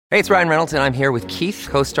Hey, it's Ryan Reynolds, and I'm here with Keith,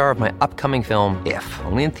 co-star of my upcoming film, If,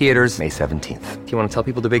 only in theaters May 17th. Do you want to tell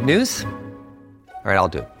people the big news? All right, I'll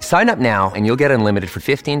do it. Sign up now and you'll get unlimited for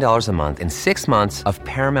 $15 a month and 6 months of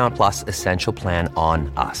Paramount Plus Essential Plan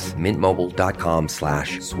on us.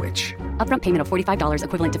 MintMobile.com/switch. Upfront payment of $45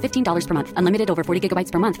 equivalent to $15 per month. Unlimited over 40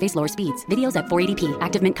 gigabytes per month. Face lower speeds. Videos at 480p.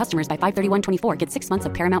 Active Mint customers by 531.24 get 6 months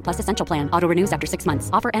of Paramount Plus Essential Plan. Auto renews after 6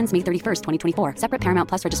 months. Offer ends May 31st, 2024. Separate Paramount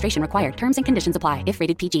Plus registration required. Terms and conditions apply if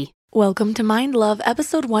rated PG. Welcome to Mind Love,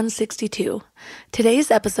 episode 162.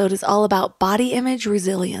 Today's episode is all about body image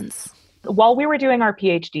resilience. While we were doing our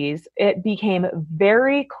PhDs, it became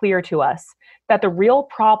very clear to us that the real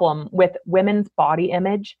problem with women's body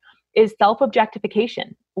image is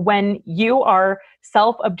self-objectification. When you are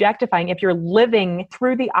self-objectifying, if you're living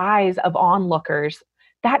through the eyes of onlookers,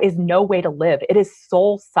 that is no way to live. It is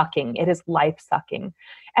soul-sucking. It is life-sucking.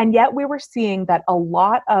 And yet we were seeing that a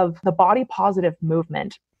lot of the body positive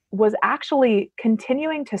movement was actually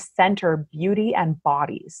continuing to center beauty and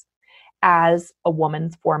bodies as a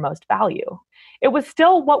woman's foremost value. It was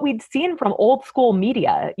still what we'd seen from old school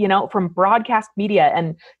media, from broadcast media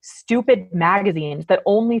and stupid magazines that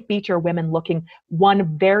only feature women looking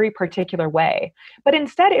one very particular way. But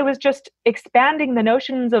instead, it was just expanding the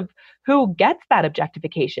notions of who gets that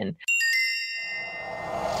objectification.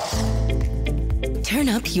 Turn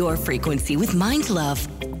up your frequency with Mind Love.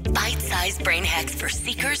 Bite-sized brain hacks for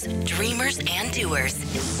seekers, dreamers, and doers.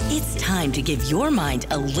 It's time to give your mind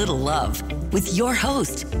a little love with your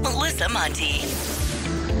host, Melissa Monti.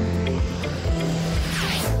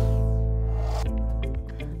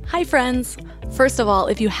 Hi, friends. First of all,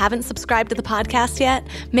 if you haven't subscribed to the podcast yet,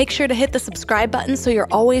 make sure to hit the subscribe button so you're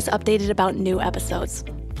always updated about new episodes.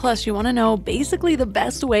 Plus, you want to know basically the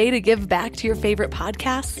best way to give back to your favorite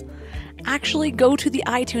podcasts? Actually go to the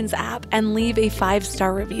iTunes app and leave a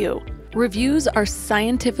 5-star review. Reviews are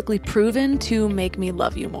scientifically proven to make me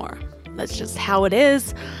love you more. That's just how it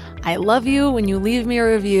is. I love you when you leave me a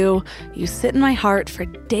review. You sit in my heart for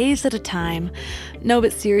days at a time. No,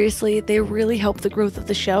 but seriously, they really help the growth of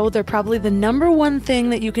the show. They're probably the number one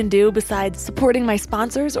thing that you can do besides supporting my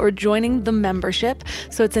sponsors or joining the membership.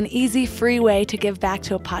 So it's an easy, free way to give back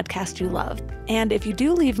to a podcast you love. And if you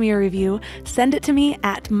do leave me a review, send it to me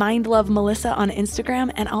at MindLoveMelissa on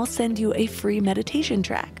Instagram, and I'll send you a free meditation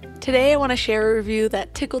track. Today, I want to share a review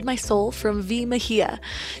that tickled my soul from V. Mejia.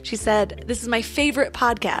 She said, "This is my favorite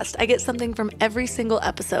podcast. I get something from every single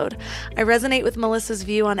episode. I resonate with Melissa's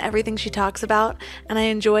view on everything she talks about, and I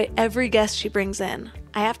enjoy every guest she brings in.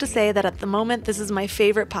 I have to say that at the moment, this is my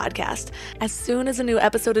favorite podcast. As soon as a new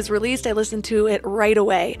episode is released, I listen to it right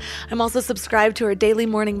away. I'm also subscribed to her daily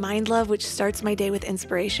morning Mind Love, which starts my day with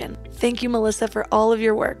inspiration. Thank you, Melissa, for all of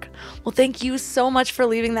your work." Well, thank you so much for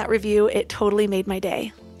leaving that review. It totally made my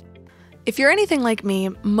day. If you're anything like me,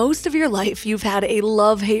 most of your life you've had a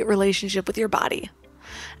love-hate relationship with your body.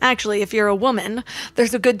 Actually, if you're a woman,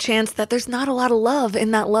 there's a good chance that there's not a lot of love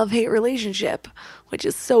in that love-hate relationship, which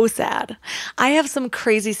is so sad. I have some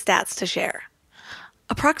crazy stats to share.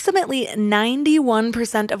 Approximately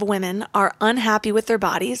 91% of women are unhappy with their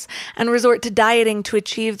bodies and resort to dieting to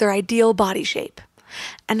achieve their ideal body shape.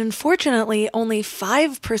 And unfortunately, only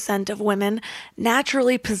 5% of women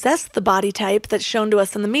naturally possess the body type that's shown to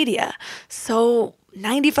us in the media. So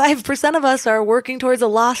 95% of us are working towards a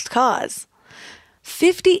lost cause.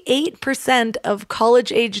 58% of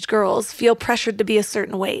college-aged girls feel pressured to be a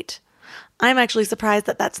certain weight. I'm actually surprised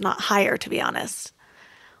that that's not higher, to be honest.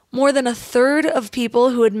 More than a third of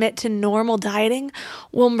people who admit to normal dieting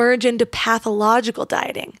will merge into pathological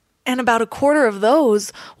dieting. And about a quarter of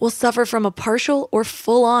those will suffer from a partial or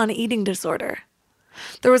full-on eating disorder.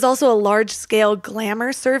 There was also a large-scale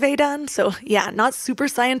glamour survey done, so yeah, not super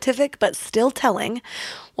scientific, but still telling.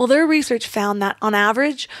 Well, their research found that, on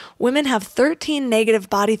average, women have 13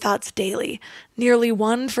 negative body thoughts daily, nearly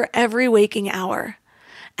one for every waking hour.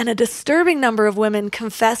 And a disturbing number of women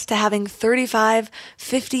confess to having 35,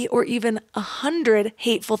 50, or even 100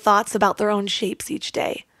 hateful thoughts about their own shapes each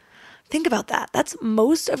day. Think about that. That's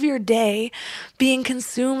most of your day being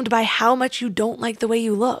consumed by how much you don't like the way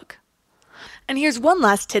you look. And here's one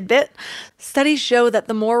last tidbit. Studies show that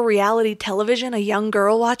the more reality television a young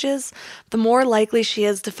girl watches, the more likely she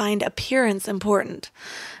is to find appearance important.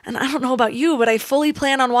 And I don't know about you, but I fully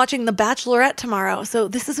plan on watching The Bachelorette tomorrow, so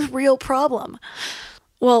this is a real problem.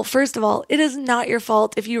 Well, first of all, it is not your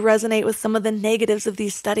fault if you resonate with some of the negatives of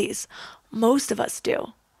these studies. Most of us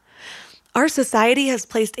do. Our society has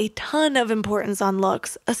placed a ton of importance on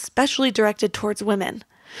looks, especially directed towards women.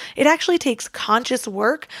 It actually takes conscious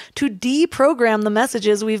work to deprogram the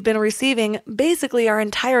messages we've been receiving basically our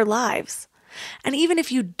entire lives. And even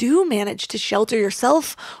if you do manage to shelter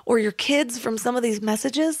yourself or your kids from some of these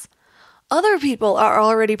messages, other people are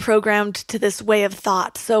already programmed to this way of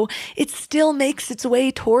thought, so it still makes its way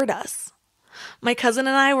toward us. My cousin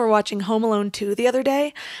and I were watching Home Alone 2 the other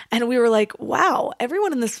day, and we were like, wow,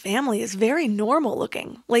 everyone in this family is very normal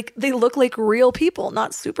looking. Like, they look like real people,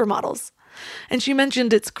 not supermodels. And she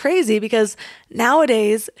mentioned it's crazy because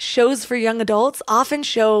nowadays shows for young adults often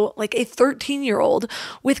show like a 13-year-old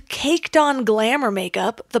with caked on glamour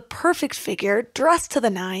makeup, the perfect figure, dressed to the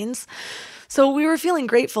nines. So we were feeling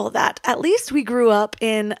grateful that at least we grew up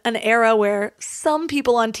in an era where some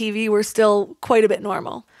people on TV were still quite a bit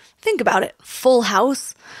normal. Think about it. Full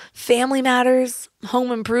House, Family Matters,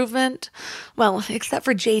 Home Improvement. Well, except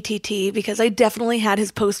for JTT, because I definitely had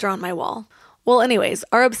his poster on my wall. Well, anyways,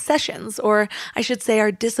 our obsessions, or I should say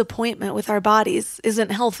our disappointment with our bodies,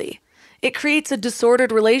 isn't healthy. It creates a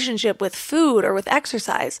disordered relationship with food or with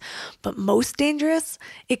exercise. But most dangerous,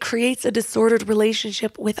 it creates a disordered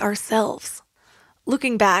relationship with ourselves.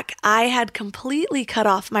 Looking back, I had completely cut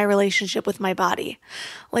off my relationship with my body.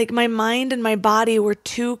 Like my mind and my body were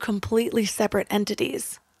two completely separate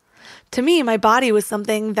entities. To me, my body was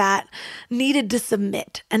something that needed to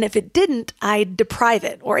submit, and if it didn't, I'd deprive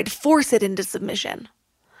it or I'd force it into submission.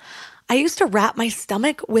 I used to wrap my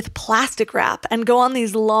stomach with plastic wrap and go on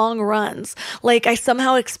these long runs, like I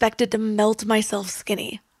somehow expected to melt myself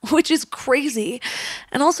skinny, which is crazy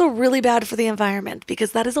and also really bad for the environment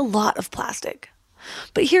because that is a lot of plastic.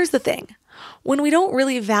 But here's the thing. When we don't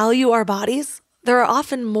really value our bodies, there are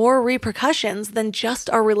often more repercussions than just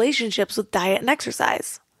our relationships with diet and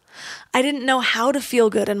exercise. I didn't know how to feel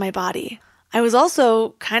good in my body. I was also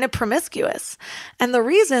kind of promiscuous, and the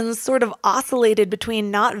reasons sort of oscillated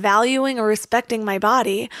between not valuing or respecting my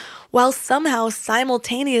body while somehow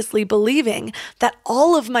simultaneously believing that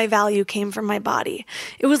all of my value came from my body.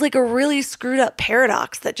 It was like a really screwed up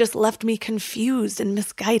paradox that just left me confused and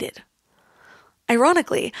misguided.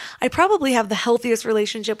 Ironically, I probably have the healthiest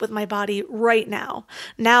relationship with my body right now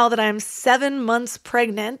that I'm 7 months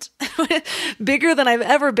pregnant, bigger than I've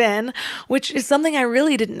ever been, which is something I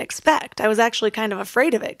really didn't expect. I was actually kind of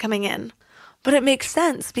afraid of it coming in. But it makes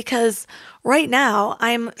sense because right now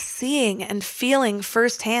I'm seeing and feeling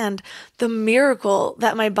firsthand the miracle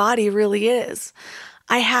that my body really is.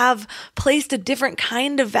 I have placed a different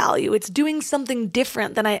kind of value. It's doing something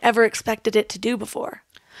different than I ever expected it to do before.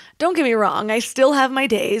 Don't get me wrong, I still have my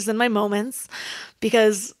days and my moments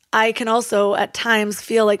because I can also at times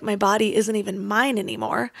feel like my body isn't even mine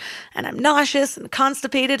anymore, and I'm nauseous and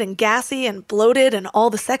constipated and gassy and bloated and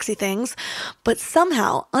all the sexy things, but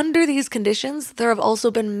somehow under these conditions, there have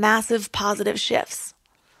also been massive positive shifts.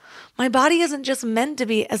 My body isn't just meant to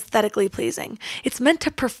be aesthetically pleasing, it's meant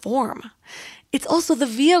to perform. It's also the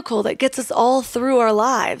vehicle that gets us all through our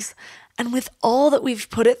lives, and with all that we've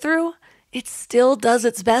put it through, it still does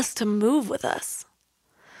its best to move with us.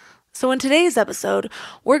 So in today's episode,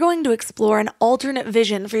 we're going to explore an alternate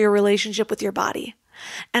vision for your relationship with your body.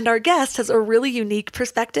 And our guest has a really unique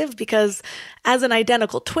perspective because as an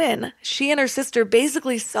identical twin, she and her sister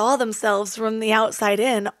basically saw themselves from the outside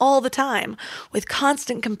in all the time, with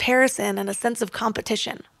constant comparison and a sense of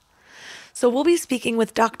competition. So we'll be speaking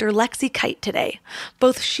with Dr. Lexi Kite today.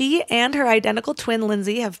 Both she and her identical twin,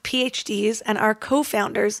 Lindsay, have PhDs and are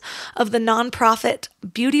co-founders of the nonprofit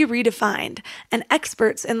Beauty Redefined and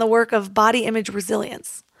experts in the work of body image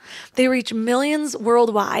resilience. They reach millions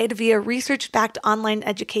worldwide via research-backed online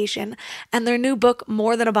education, and their new book,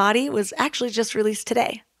 More Than a Body, was actually just released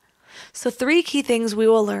today. So 3 key things we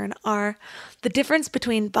will learn are the difference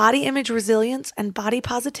between body image resilience and body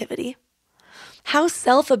positivity, how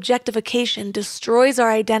self-objectification destroys our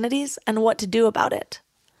identities and what to do about it,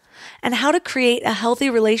 and how to create a healthy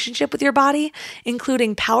relationship with your body,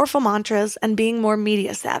 including powerful mantras and being more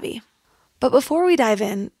media savvy. But before we dive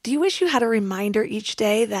in, do you wish you had a reminder each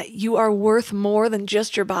day that you are worth more than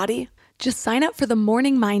just your body? Just sign up for the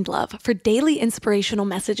Morning Mind Love for daily inspirational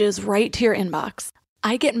messages right to your inbox.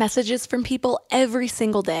 I get messages from people every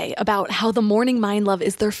single day about how the Morning Mind Love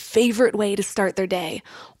is their favorite way to start their day,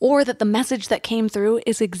 or that the message that came through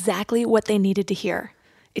is exactly what they needed to hear.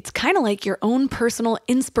 It's kind of like your own personal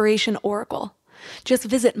inspiration oracle. Just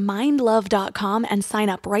visit mindlove.com and sign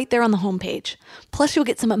up right there on the homepage. Plus, you'll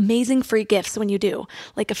get some amazing free gifts when you do,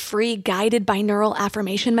 like a free guided binaural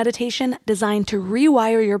affirmation meditation designed to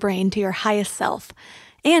rewire your brain to your highest self.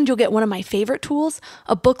 And you'll get one of my favorite tools,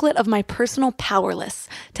 a booklet of my personal power lists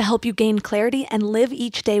to help you gain clarity and live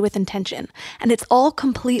each day with intention. And it's all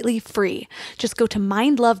completely free. Just go to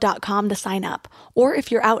mindlove.com to sign up. Or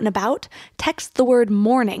if you're out and about, text the word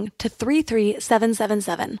morning to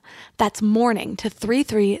 33777. That's morning to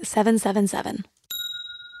 33777.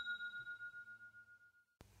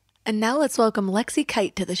 And now let's welcome Lexi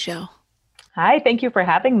Kite to the show. Hi, thank you for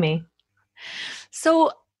having me.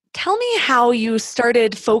 So tell me how you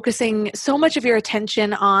started focusing so much of your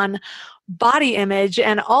attention on body image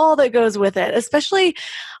and all that goes with it. Especially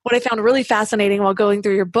what I found really fascinating while going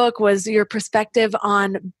through your book was your perspective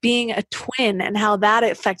on being a twin and how that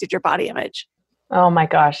affected your body image. Oh my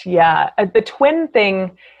gosh, yeah. The twin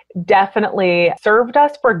thing definitely served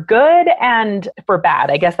us for good and for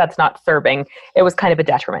bad. I guess that's not serving. It was kind of a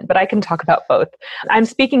detriment, but I can talk about both. I'm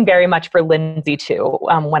speaking very much for Lindsay too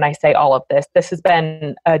when I say all of this. This has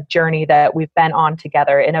been a journey that we've been on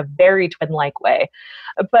together in a very twin-like way.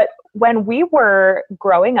 But when we were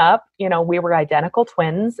growing up, we were identical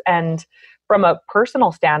twins. And from a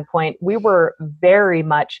personal standpoint, we were very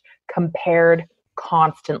much compared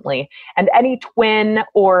constantly. And any twin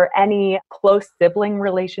or any close sibling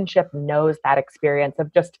relationship knows that experience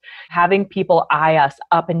of just having people eye us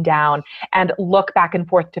up and down and look back and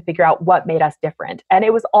forth to figure out what made us different. And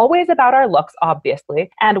it was always about our looks,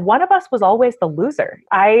 obviously. And one of us was always the loser.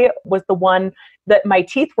 I was the one that my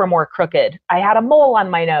teeth were more crooked. I had a mole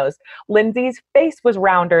on my nose. Lindsay's face was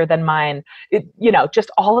rounder than mine.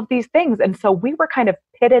 Just all of these things. And so we were kind of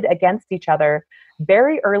pitted against each other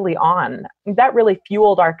very early on. That really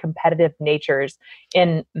fueled our competitive natures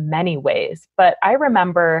in many ways. But I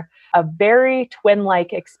remember a very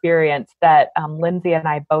twin-like experience that Lindsay and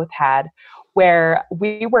I both had where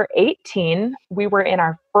we were 18, we were in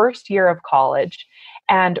our first year of college,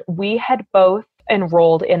 and we had both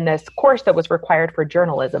enrolled in this course that was required for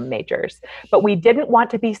journalism majors. But we didn't want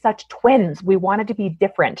to be such twins. We wanted to be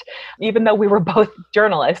different. Even though we were both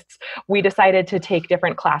journalists, we decided to take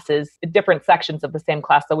different classes, different sections of the same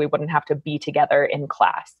class, so we wouldn't have to be together in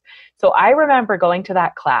class. So I remember going to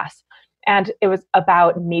that class, and it was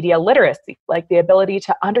about media literacy, like the ability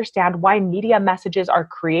to understand why media messages are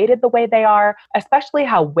created the way they are, especially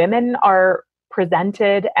how women are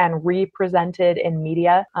presented and represented in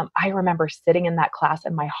media. I remember sitting in that class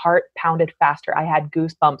and my heart pounded faster. I had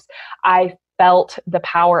goosebumps. I felt the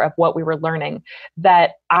power of what we were learning,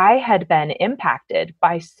 that I had been impacted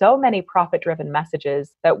by so many profit-driven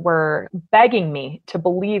messages that were begging me to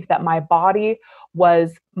believe that my body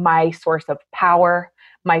was my source of power,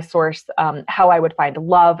 my source, how I would find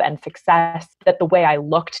love and success, that the way I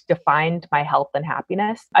looked defined my health and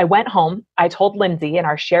happiness. I went home. I told Lindsay in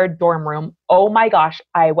our shared dorm room, oh my gosh,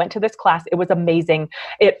 I went to this class. It was amazing.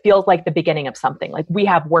 It feels like the beginning of something. Like we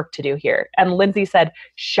have work to do here. And Lindsay said,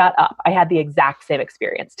 shut up. I had the exact same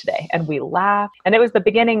experience today. And we laughed. And it was the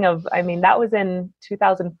beginning of, that was in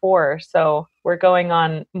 2004. So we're going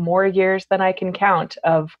on more years than I can count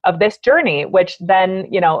of this journey, which then,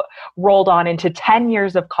 rolled on into 10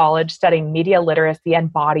 years of college studying media literacy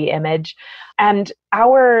and body image. And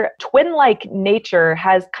our twin-like nature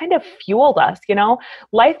has kind of fueled us,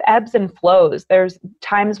 life ebbs and flows. There's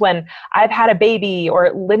times when I've had a baby,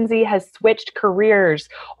 or Lindsay has switched careers,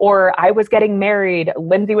 or I was getting married,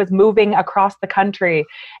 Lindsay was moving across the country.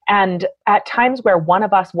 And at times where one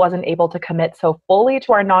of us wasn't able to commit so fully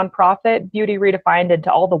to our nonprofit, Beauty Redefined, and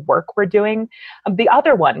to all the work we're doing, the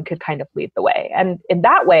other one could kind of lead the way. And in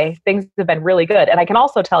that way, things have been really good. And I can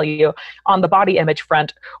also tell you on the body image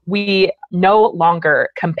front, we no longer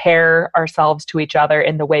compare ourselves to each other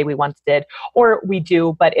in the way we once did, or we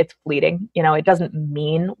do, but it's fleeting. It doesn't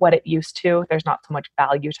mean what it used to. There's not so much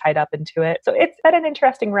value tied up into it. So it's been an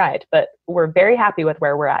interesting ride, but we're very happy with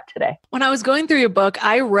where we're at today. When I was going through your book,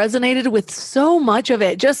 I resonated with so much of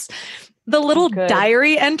it. Just the little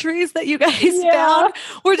diary entries that you guys found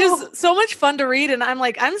were just so much fun to read. And I'm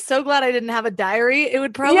like, I'm so glad I didn't have a diary. It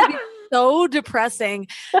would probably be so depressing.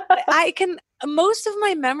 Most of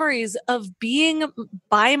my memories of being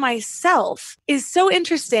by myself is so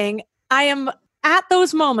interesting. I am at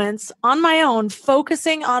those moments on my own,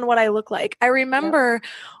 focusing on what I look like. I remember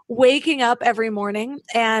waking up every morning,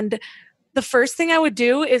 and the first thing I would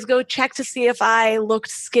do is go check to see if I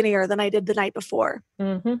looked skinnier than I did the night before.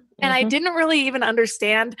 And I didn't really even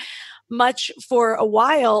understand much for a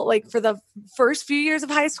while, like for the first few years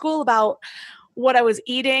of high school, about what I was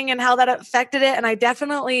eating and how that affected it. And I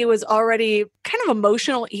definitely was already kind of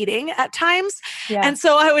emotional eating at times. And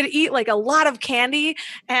so I would eat like a lot of candy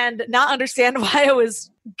and not understand why I was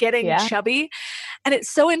getting chubby. And it's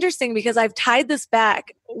so interesting because I've tied this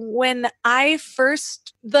back. When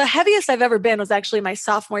the heaviest I've ever been was actually my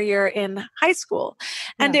sophomore year in high school.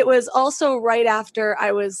 And it was also right after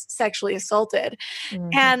I was sexually assaulted. Mm-hmm.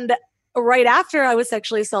 And right after I was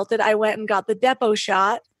sexually assaulted, I went and got the Depo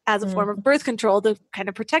shot as a form of birth control to kind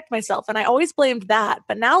of protect myself. And I always blamed that.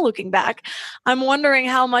 But now looking back, I'm wondering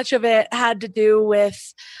how much of it had to do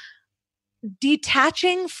with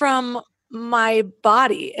detaching from my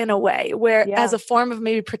body in a way where as a form of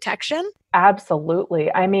maybe protection.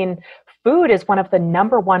 Absolutely. I mean, food is one of the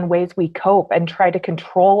number one ways we cope and try to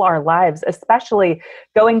control our lives, especially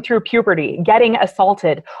going through puberty, getting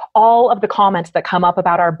assaulted, all of the comments that come up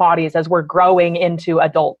about our bodies as we're growing into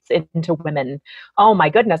adults, into women. Oh my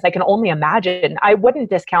goodness, I can only imagine. I wouldn't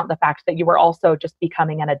discount the fact that you were also just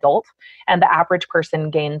becoming an adult, and the average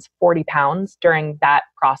person gains 40 pounds during that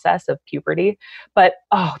process of puberty. But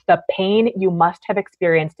the pain you must have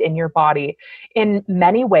experienced in your body. In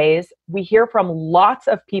many ways, we hear from lots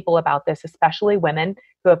of people about this, especially women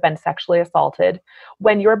who have been sexually assaulted.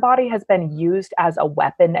 When your body has been used as a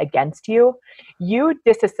weapon against you, you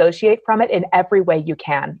disassociate from it in every way you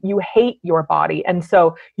can. You hate your body. And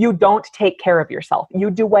so you don't take care of yourself.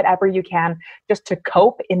 You do whatever you can just to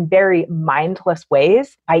cope in very mindless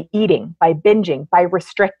ways by eating, by binging, by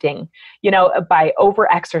restricting, by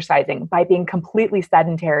over-exercising, by being completely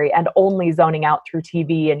sedentary and only zoning out through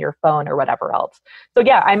TV and your phone or whatever else. So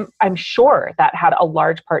yeah, I'm sure that had a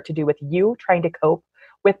large part to do with you trying to cope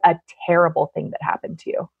with a terrible thing that happened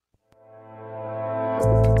to you.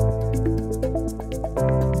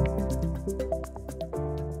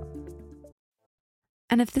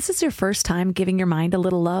 And if this is your first time giving your mind a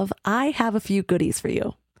little love, I have a few goodies for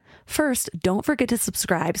you. First, don't forget to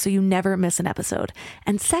subscribe so you never miss an episode.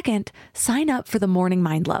 And second, sign up for the Morning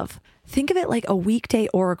Mind Love. Think of it like a weekday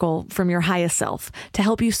oracle from your highest self to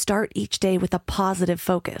help you start each day with a positive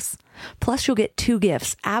focus. Plus, you'll get 2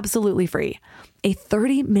 gifts absolutely free: a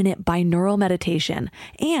 30-minute binaural meditation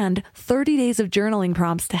and 30 days of journaling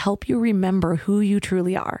prompts to help you remember who you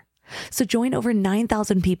truly are. So join over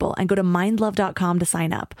 9,000 people and go to mindlove.com to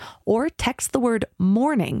sign up, or text the word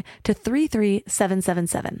morning to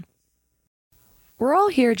 33777. We're all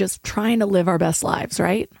here just trying to live our best lives,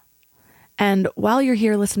 right? And while you're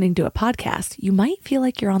here listening to a podcast, you might feel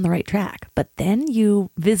like you're on the right track, but then you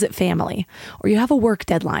visit family, or you have a work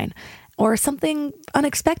deadline, or something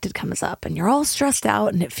unexpected comes up and you're all stressed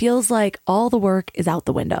out and it feels like all the work is out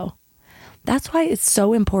the window. That's why it's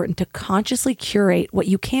so important to consciously curate what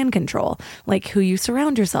you can control, like who you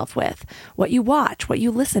surround yourself with, what you watch, what you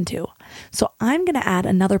listen to. So I'm going to add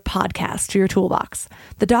another podcast to your toolbox,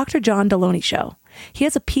 The Dr. John Deloney Show. He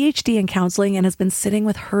has a PhD in counseling and has been sitting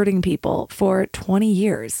with hurting people for 20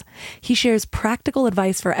 years. He shares practical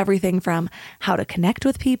advice for everything from how to connect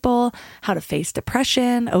with people, how to face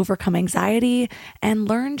depression, overcome anxiety, and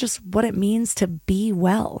learn just what it means to be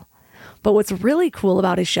well. But what's really cool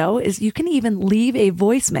about his show is you can even leave a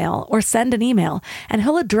voicemail or send an email, and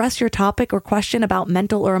he'll address your topic or question about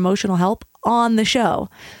mental or emotional help on the show.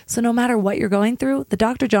 So no matter what you're going through, the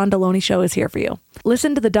Dr. John Deloney Show is here for you.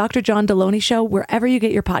 Listen to the Dr. John Deloney Show wherever you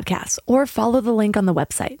get your podcasts, or follow the link on the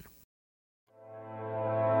website.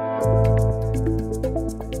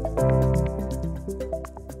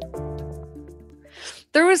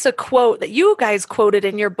 There was a quote that you guys quoted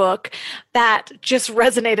in your book that just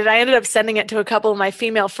resonated. I ended up sending it to a couple of my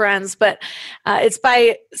female friends, but it's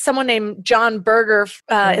by someone named John Berger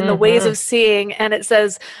in The Ways of Seeing. And it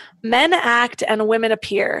says, "Men act and women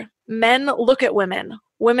appear. Men look at women.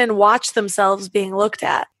 Women watch themselves being looked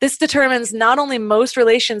at. This determines not only most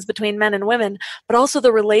relations between men and women, but also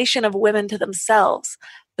the relation of women to themselves.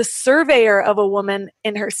 The surveyor of a woman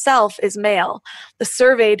in herself is male, the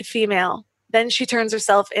surveyed female. Then she turns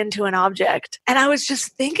herself into an object." And I was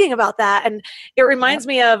just thinking about that. And it reminds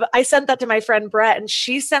me of, I sent that to my friend Brett, and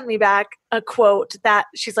she sent me back a quote that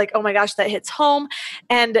she's like, oh my gosh, that hits home.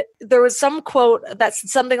 And there was some quote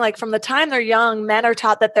that's something like, from the time they're young, men are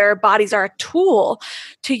taught that their bodies are a tool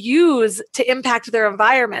to use to impact their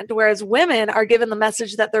environment, whereas women are given the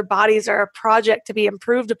message that their bodies are a project to be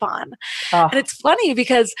improved upon. And it's funny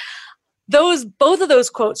because both of those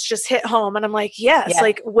quotes just hit home. And I'm like, yes,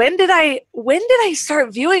 like when did I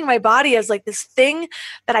start viewing my body as like this thing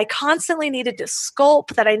that I constantly needed to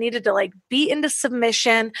sculpt, that I needed to like beat into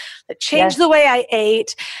submission, that changed the way I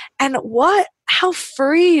ate? And how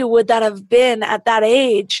free would that have been at that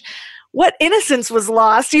age? What innocence was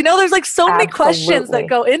lost? There's like so many questions that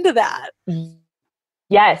go into that.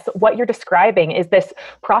 Yes, what you're describing is this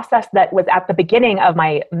process that was at the beginning of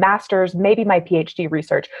my master's, maybe my PhD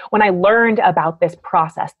research, when I learned about this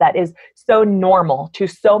process that is so normal to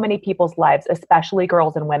so many people's lives, especially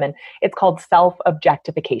girls and women. It's called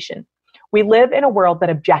self-objectification. We live in a world that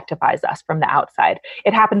objectifies us from the outside.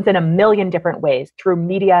 It happens in a million different ways, through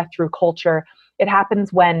media, through culture. It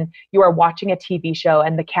happens when you are watching a TV show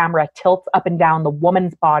and the camera tilts up and down the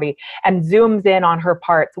woman's body and zooms in on her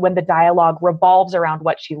parts, when the dialogue revolves around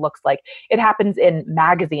what she looks like. It happens in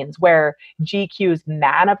magazines where GQ's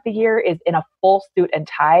Man of the Year is in a full suit and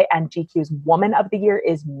tie and GQ's Woman of the Year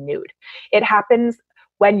is nude. It happens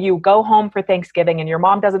when you go home for Thanksgiving and your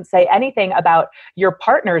mom doesn't say anything about your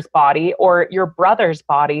partner's body or your brother's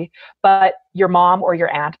body, but your mom or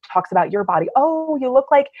your aunt talks about your body. Oh, you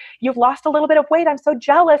look like you've lost a little bit of weight. I'm so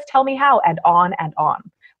jealous. Tell me how. And on and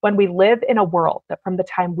on. When we live in a world that from the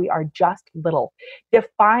time we are just little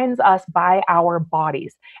defines us by our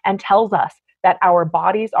bodies and tells us that our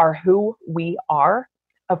bodies are who we are,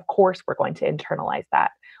 of course we're going to internalize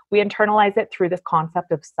that. We internalize it through this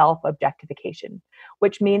concept of self-objectification,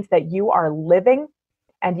 which means that you are living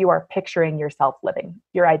and you are picturing yourself living.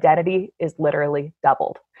 Your identity is literally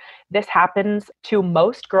doubled. This happens to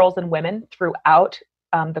most girls and women throughout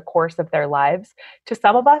the course of their lives. To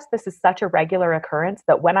some of us, this is such a regular occurrence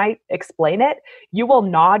that when I explain it, you will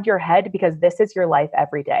nod your head because this is your life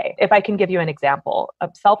every day. If I can give you an example of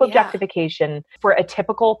self-objectification for a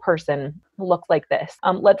typical person looks like this.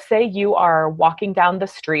 Let's say you are walking down the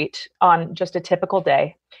street on just a typical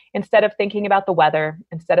day. Instead of thinking about the weather,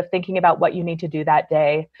 instead of thinking about what you need to do that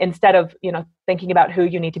day, instead of, thinking about who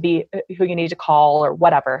you need to call or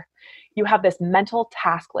whatever, you have this mental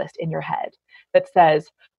task list in your head that says,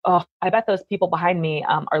 oh, I bet those people behind me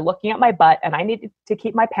are looking at my butt and I need to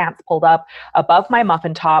keep my pants pulled up above my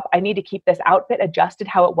muffin top. I need to keep this outfit adjusted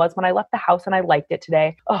how it was when I left the house and I liked it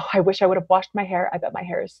today. Oh, I wish I would have washed my hair. I bet my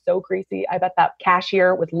hair is so greasy. I bet that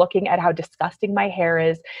cashier was looking at how disgusting my hair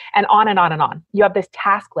is, and on and on and on. You have this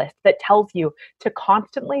task list that tells you to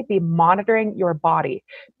constantly be monitoring your body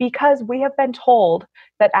because we have been told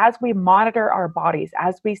that as we monitor our bodies,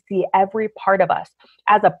 as we see every part of us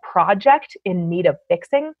as a project in need of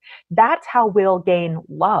fixing, that's how we'll gain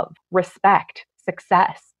love, respect,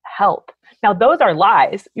 success, help. Now, those are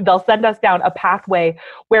lies. They'll send us down a pathway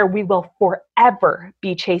where we will forever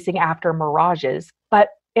be chasing after mirages. But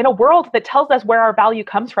in a world that tells us where our value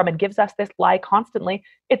comes from and gives us this lie constantly,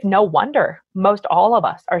 it's no wonder most all of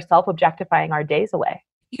us are self-objectifying our days away.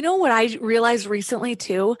 You know what I realized recently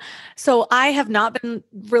too? So I have not been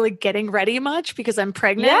really getting ready much because I'm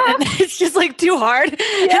pregnant and it's just like too hard.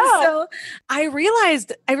 Yeah. And so I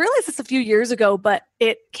realized this a few years ago, but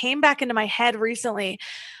it came back into my head recently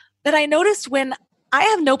that I noticed when I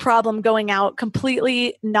have no problem going out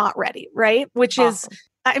completely not ready, right? Which is,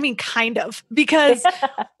 kind of, because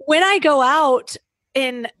when I go out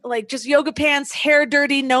in like just yoga pants, hair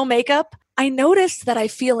dirty, no makeup, I notice that I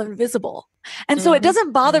feel invisible. And so it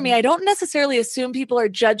doesn't bother me. I don't necessarily assume people are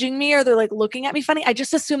judging me or they're like looking at me funny. I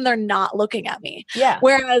just assume they're not looking at me. Yeah.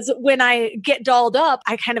 Whereas when I get dolled up,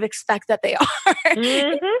 I kind of expect that they are.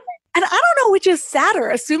 Mm-hmm. And I don't know which is sadder,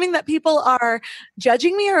 assuming that people are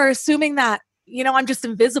judging me or assuming that, I'm just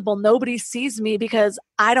invisible. Nobody sees me because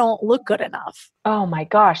I don't look good enough. Oh my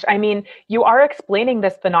gosh. I mean, you are explaining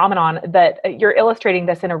this phenomenon that you're illustrating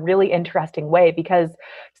this in a really interesting way, because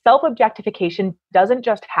self-objectification doesn't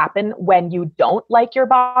just happen when you don't like your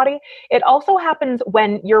body. It also happens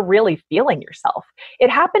when you're really feeling yourself. It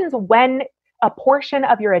happens when a portion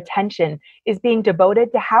of your attention is being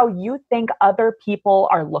devoted to how you think other people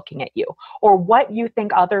are looking at you or what you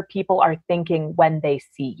think other people are thinking when they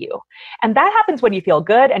see you. And that happens when you feel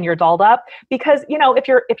good and you're dolled up because,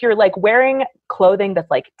 if you're like wearing clothing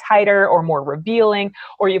that's like tighter or more revealing,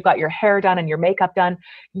 or you've got your hair done and your makeup done,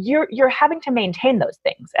 you're having to maintain those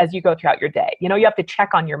things as you go throughout your day. You have to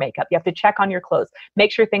check on your makeup. You have to check on your clothes,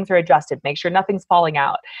 make sure things are adjusted, make sure nothing's falling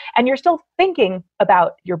out. And you're still thinking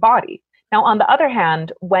about your body. Now, on the other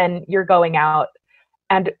hand, when you're going out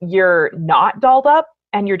and you're not dolled up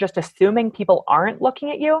and you're just assuming people aren't looking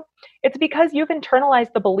at you, it's because you've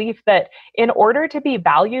internalized the belief that in order to be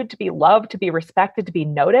valued, to be loved, to be respected, to be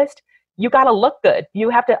noticed, you got to look good. You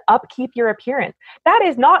have to upkeep your appearance. That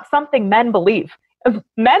is not something men believe.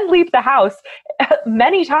 Men leave the house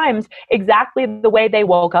many times exactly the way they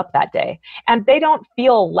woke up that day, and they don't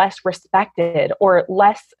feel less respected or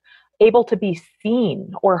less able to be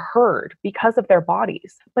seen or heard because of their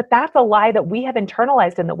bodies. But that's a lie that we have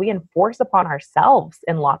internalized and that we enforce upon ourselves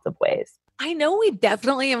in lots of ways. I know we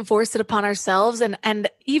definitely enforce it upon ourselves. And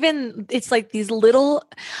even it's like these little,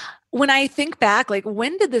 when I think back, like,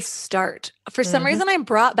 when did this start? For some reason, I'm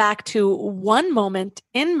brought back to one moment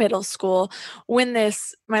in middle school when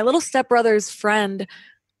my little stepbrother's friend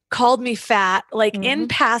called me fat, like in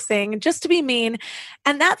passing, just to be mean.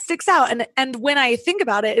 And that sticks out. And when I think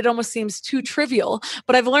about it, it almost seems too trivial,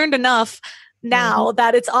 but I've learned enough now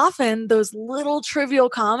that it's often those little trivial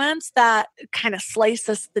comments that kind of slice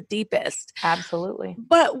us the deepest. Absolutely.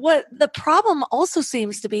 But what the problem also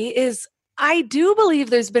seems to be is I do believe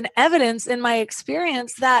there's been evidence in my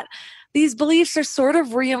experience that these beliefs are sort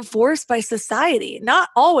of reinforced by society. Not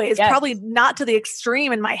always, probably not to the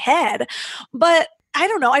extreme in my head, but I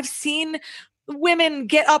don't know. I've seen women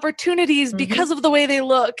get opportunities because of the way they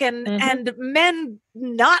look and men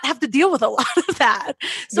not have to deal with a lot of that.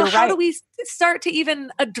 So how do we start to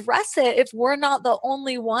even address it if we're not the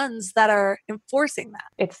only ones that are enforcing that?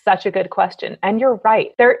 It's such a good question. And you're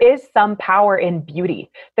right. There is some power in beauty.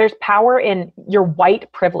 There's power in your white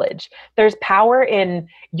privilege. There's power in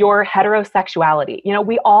your heterosexuality. You know,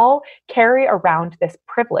 we all carry around this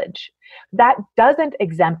privilege that doesn't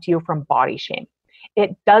exempt you from body shame.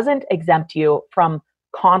 It doesn't exempt you from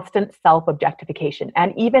constant self-objectification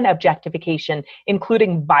and even objectification,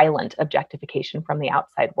 including violent objectification from the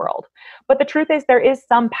outside world. But the truth is there is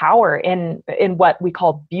some power in what we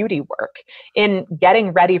call beauty work, in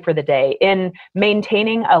getting ready for the day, in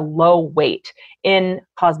maintaining a low weight, in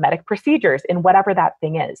cosmetic procedures, in whatever that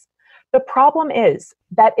thing is. The problem is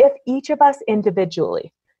that if each of us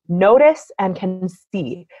individually notice and can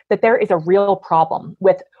see that there is a real problem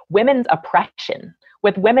with women's oppression,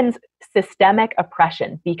 with women's systemic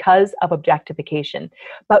oppression because of objectification,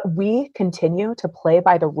 but we continue to play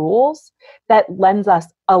by the rules that lends us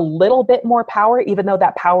a little bit more power, even though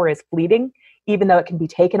that power is fleeting, even though it can be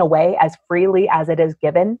taken away as freely as it is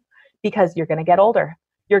given, because you're going to get older.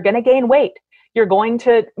 You're going to gain weight. You're going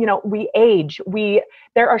to, we age.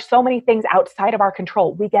 There are so many things outside of our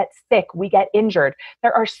control. We get sick. We get injured.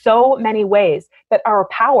 There are so many ways that our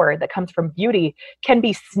power that comes from beauty can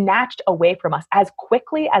be snatched away from us as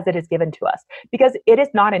quickly as it is given to us, because it is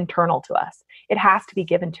not internal to us. It has to be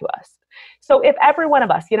given to us. So if every one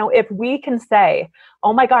of us, if we can say,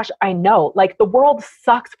 oh my gosh, I know, like, the world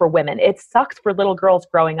sucks for women. It sucks for little girls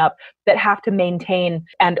growing up that have to maintain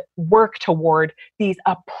and work toward these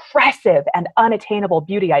oppressive and unattainable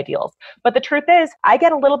beauty ideals. But the truth is, I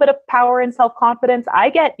get a little bit of power and self-confidence. I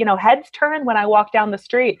get, heads turn when I walk down the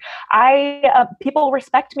street. People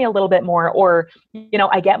respect me a little bit more, or,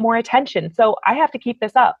 I get more attention. So I have to keep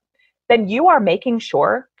this up. Then you are making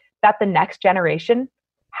sure that the next generation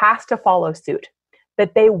has to follow suit,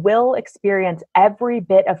 that they will experience every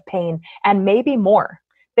bit of pain and maybe more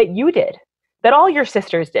that you did, that all your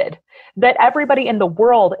sisters did, that everybody in the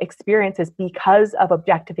world experiences because of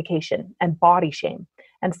objectification and body shame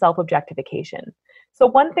and self-objectification. So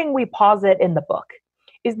one thing we posit in the book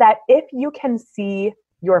is that if you can see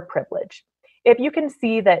your privilege, if you can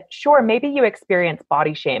see that, sure, maybe you experience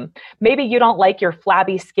body shame. Maybe you don't like your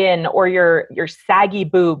flabby skin or your saggy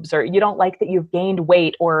boobs, or you don't like that you've gained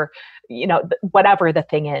weight, or, whatever the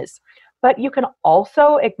thing is. But you can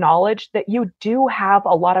also acknowledge that you do have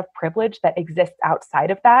a lot of privilege that exists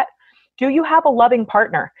outside of that. Do you have a loving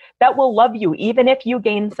partner that will love you even if you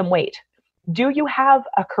gain some weight? Do you have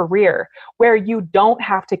a career where you don't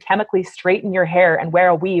have to chemically straighten your hair and wear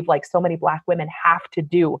a weave like so many Black women have to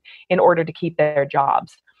do in order to keep their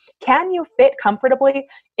jobs? Can you fit comfortably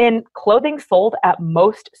in clothing sold at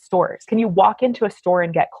most stores? Can you walk into a store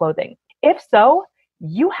and get clothing? If so,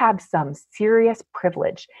 you have some serious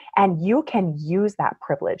privilege, and you can use that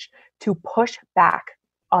privilege to push back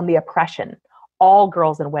on the oppression all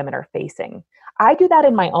girls and women are facing. I do that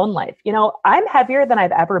in my own life. I'm heavier than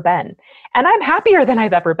I've ever been, and I'm happier than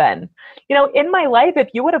I've ever been. In my life, if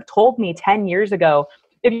you would have told me 10 years ago,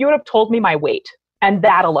 if you would have told me my weight and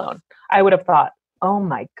that alone, I would have thought, oh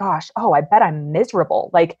my gosh, I bet I'm miserable.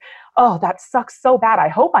 Like, oh, that sucks so bad. I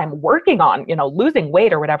hope I'm working on, losing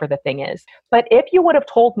weight or whatever the thing is. But if you would have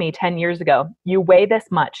told me 10 years ago, you weigh this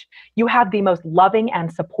much, you have the most loving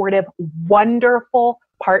and supportive, wonderful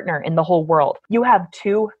partner in the whole world. You have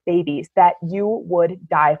 2 babies that you would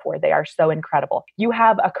die for. They are so incredible. You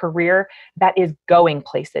have a career that is going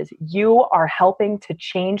places. You are helping to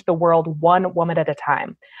change the world one woman at a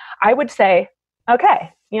time. I would say,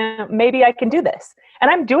 okay, maybe I can do this.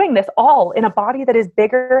 And I'm doing this all in a body that is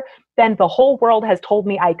bigger than the whole world has told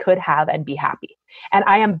me I could have and be happy. And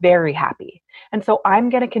I am very happy. And so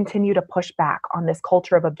I'm going to continue to push back on this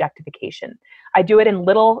culture of objectification. I do it in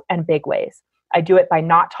little and big ways. I do it by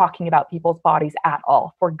not talking about people's bodies at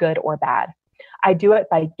all, for good or bad. I do it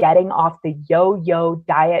by getting off the yo-yo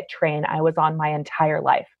diet train I was on my entire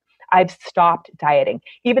life. I've stopped dieting,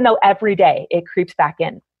 even though every day it creeps back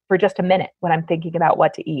in for just a minute when I'm thinking about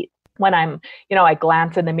what to eat. When I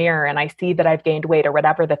glance in the mirror and I see that I've gained weight or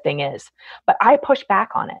whatever the thing is, but I push back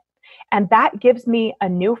on it. And that gives me a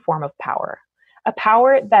new form of power, a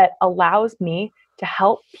power that allows me to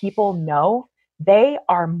help people know they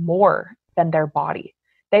are more than their body.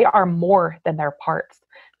 They are more than their parts,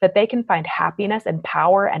 that they can find happiness and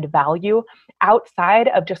power and value outside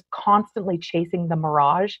of just constantly chasing the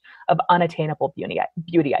mirage of unattainable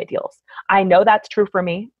beauty ideals. I know that's true for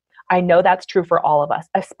me. I know that's true for all of us,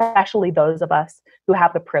 especially those of us who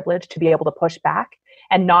have the privilege to be able to push back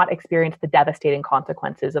and not experience the devastating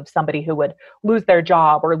consequences of somebody who would lose their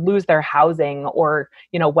job or lose their housing or,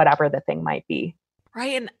 whatever the thing might be.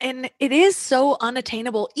 Right. And it is so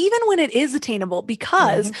unattainable, even when it is attainable,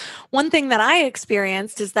 because one thing that I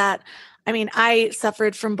experienced is that, I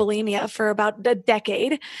suffered from bulimia for about a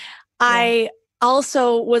decade. Yeah. I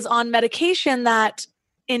also was on medication that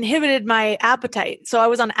inhibited my appetite. So I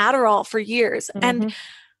was on Adderall for years. And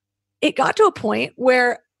it got to a point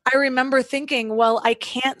where I remember thinking, well, I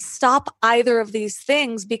can't stop either of these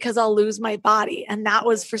things because I'll lose my body. And that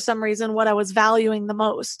was for some reason what I was valuing the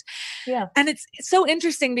most. Yeah. And it's so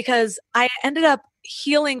interesting because I ended up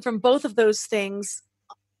healing from both of those things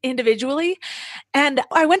individually. And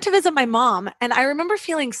I went to visit my mom and I remember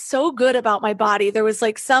feeling so good about my body. There was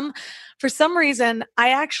for some reason, I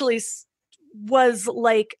actually was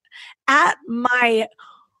at my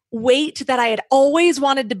weight that I had always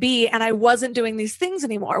wanted to be, and I wasn't doing these things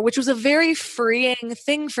anymore, which was a very freeing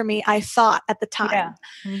thing for me, I thought at the time.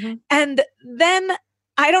 Yeah. And then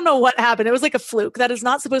I don't know what happened. It was like a fluke. That is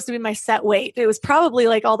not supposed to be my set weight. It was probably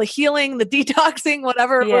all the healing, the detoxing,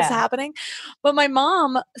 whatever was happening. But my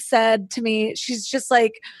mom said to me, she's just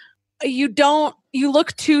like, you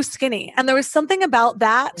look too skinny. And there was something about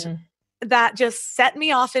that that just set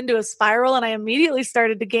me off into a spiral. And I immediately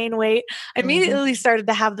started to gain weight. I immediately started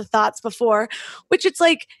to have the thoughts before, which it's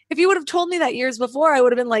like, if you would have told me that years before, I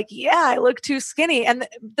would have been like, yeah, I look too skinny. And,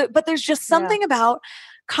 but there's just something about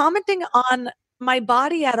commenting on my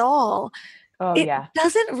body at all. It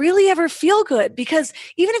doesn't really ever feel good, because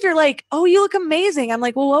even if you're like, oh, you look amazing, I'm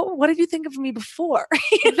like, well, what did you think of me before?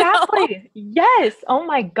 Exactly. Yes. Oh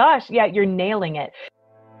my gosh. Yeah. You're nailing it.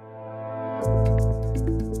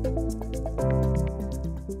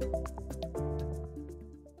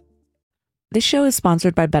 This show is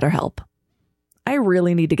sponsored by BetterHelp. I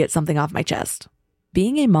really need to get something off my chest.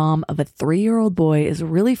 Being a mom of a 3-year-old boy is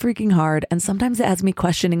really freaking hard, and sometimes it has me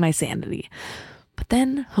questioning my sanity. But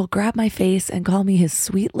then he'll grab my face and call me his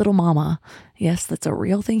sweet little mama. Yes, that's a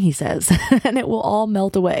real thing he says, and it will all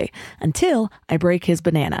melt away until I break his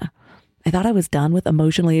banana. I thought I was done with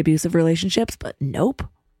emotionally abusive relationships, but nope.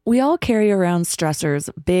 We all carry around stressors,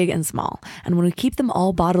 big and small, and when we keep them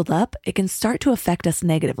all bottled up, it can start to affect us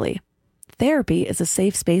negatively. Therapy is a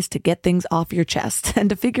safe space to get things off your chest and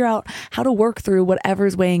to figure out how to work through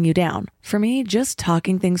whatever's weighing you down. For me, just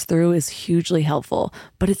talking things through is hugely helpful,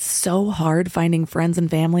 but it's so hard finding friends and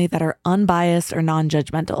family that are unbiased or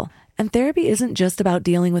non-judgmental. And therapy isn't just about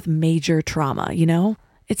dealing with major trauma,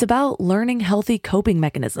 It's about learning healthy coping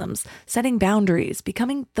mechanisms, setting boundaries,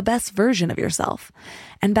 becoming the best version of yourself.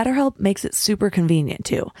 And BetterHelp makes it super convenient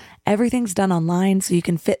too. Everything's done online so you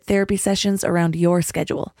can fit therapy sessions around your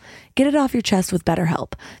schedule. Get it off your chest with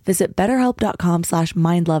BetterHelp. Visit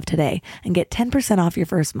betterhelp.com/mindlove today and get 10% off your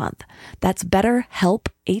first month. That's BetterHelp,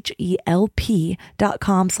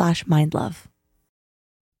 HELP.com/mindlove.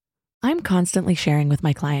 I'm constantly sharing with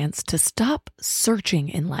my clients to stop searching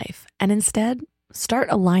in life and instead start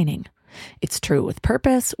aligning. It's true with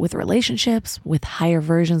purpose, with relationships, with higher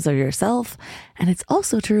versions of yourself, and it's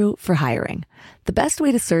also true for hiring. The best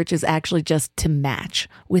way to search is actually just to match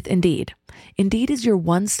with Indeed. Indeed is your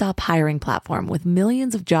one-stop hiring platform with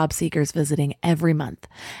millions of job seekers visiting every month,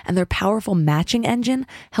 and their powerful matching engine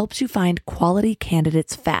helps you find quality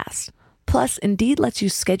candidates fast. Plus, Indeed lets you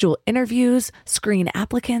schedule interviews, screen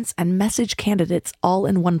applicants, and message candidates all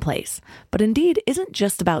in one place. But Indeed isn't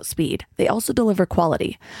just about speed. They also deliver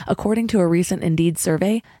quality. According to a recent Indeed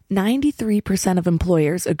survey, 93% of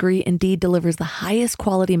employers agree Indeed delivers the highest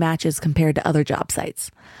quality matches compared to other job sites.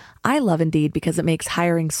 I love Indeed because it makes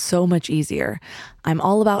hiring so much easier. I'm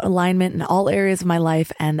all about alignment in all areas of my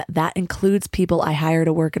life, and that includes people I hire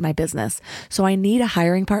to work in my business. So I need a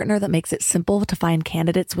hiring partner that makes it simple to find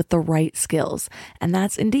candidates with the right skills. And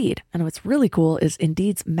that's Indeed. And what's really cool is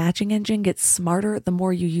Indeed's matching engine gets smarter the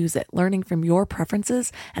more you use it, learning from your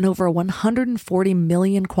preferences and over 140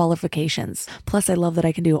 million qualifications. Plus, I love that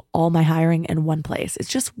I can do all my hiring in one place. It's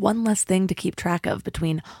just one less thing to keep track of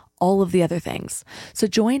between all of the other things. So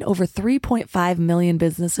join over 3.5 million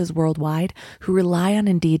businesses worldwide who rely on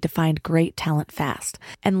Indeed to find great talent fast.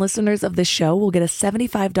 And listeners of this show will get a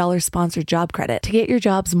 $75 sponsored job credit to get your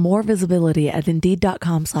jobs more visibility at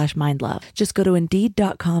Indeed.com/mindlove. Just go to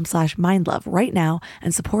Indeed.com/mindlove right now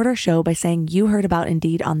and support our show by saying you heard about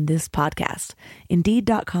Indeed on this podcast.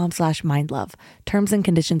 Indeed.com/mindlove. Terms and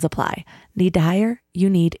conditions apply. Need to hire? You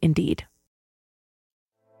need Indeed.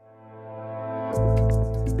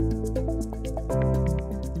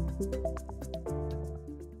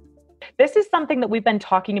 This is something that we've been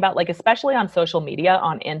talking about, like especially on social media,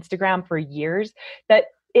 on Instagram for years, that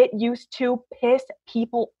it used to piss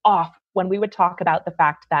people off when we would talk about the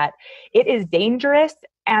fact that it is dangerous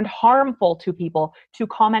and harmful to people to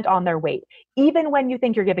comment on their weight, even when you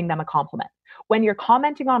think you're giving them a compliment. When you're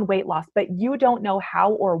commenting on weight loss, but you don't know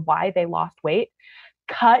how or why they lost weight,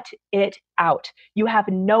 cut it out. You have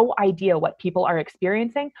no idea what people are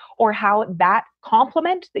experiencing or how that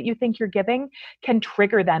compliment that you think you're giving can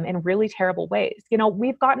trigger them in really terrible ways. You know,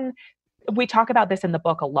 we talk about this in the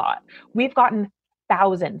book a lot. We've gotten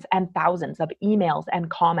thousands and thousands of emails and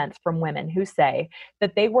comments from women who say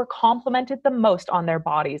that they were complimented the most on their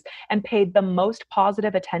bodies and paid the most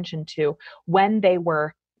positive attention to when they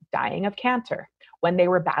were dying of cancer, when they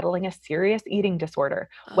were battling a serious eating disorder,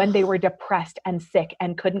 when they were depressed and sick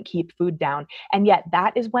and couldn't keep food down. And yet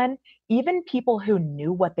that is when even people who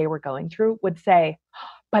knew what they were going through would say,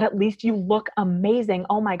 but at least you look amazing.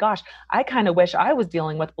 Oh my gosh, I kind of wish I was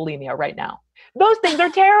dealing with bulimia right now. Those things are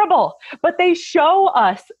terrible, but they show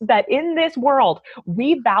us that in this world,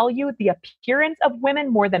 we value the appearance of women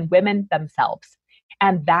more than women themselves.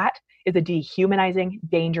 And that is a dehumanizing,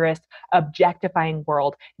 dangerous, objectifying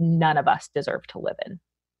world none of us deserve to live in.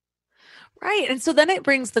 Right. And so then it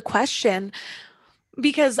brings the question,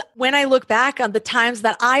 because when I look back on the times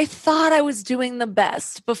that I thought I was doing the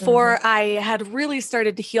best before I had really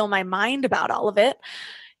started to heal my mind about all of it,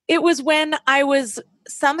 it was when I was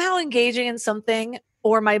somehow engaging in something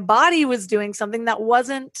or my body was doing something that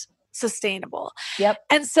wasn't sustainable. Yep.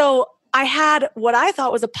 And so I had what I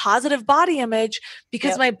thought was a positive body image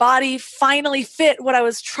because my body finally fit what I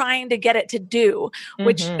was trying to get it to do,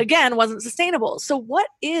 which again wasn't sustainable. So what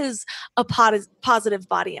is a positive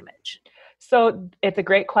body image? So it's a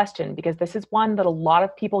great question because this is one that a lot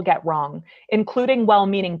of people get wrong, including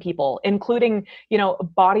well-meaning people, including, you know,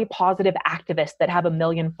 body positive activists that have 1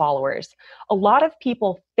 million followers. A lot of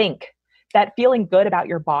people think that feeling good about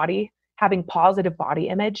your body, having positive body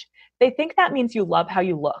image, they think that means you love how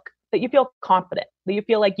you look, that you feel confident, that you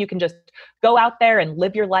feel like you can just go out there and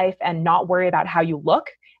live your life and not worry about how you look,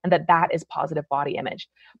 and that is positive body image.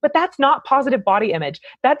 But that's not positive body image.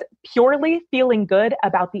 That's purely feeling good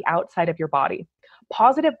about the outside of your body.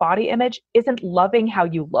 Positive body image isn't loving how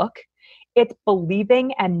you look. It's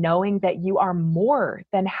believing and knowing that you are more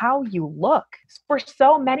than how you look. For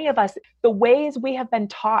so many of us, the ways we have been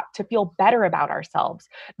taught to feel better about ourselves,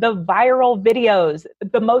 the viral videos,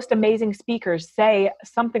 the most amazing speakers say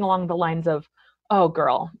something along the lines of, oh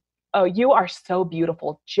girl, oh, you are so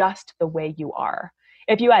beautiful just the way you are.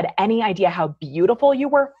 If you had any idea how beautiful you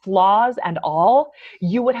were, flaws and all,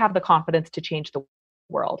 you would have the confidence to change the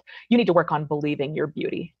world. You need to work on believing your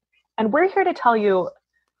beauty. And we're here to tell you,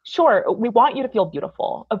 sure, we want you to feel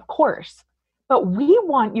beautiful, of course, but we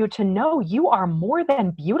want you to know you are more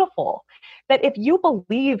than beautiful. That if you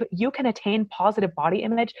believe you can attain positive body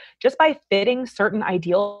image just by fitting certain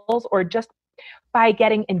ideals or just by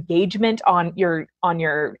getting engagement on your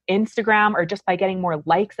Instagram or just by getting more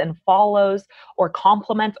likes and follows or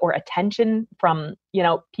compliments or attention from, you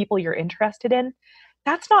know, people you're interested in,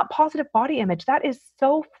 that's not positive body image. That is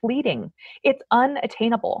so fleeting. It's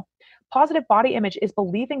unattainable. Positive body image is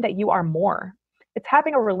believing that you are more. It's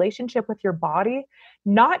having a relationship with your body,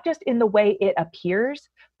 not just in the way it appears,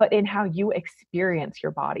 but in how you experience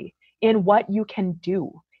your body, in what you can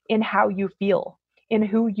do, in how you feel, in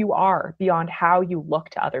who you are beyond how you look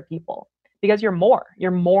to other people. Because you're more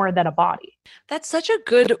than a body. That's such a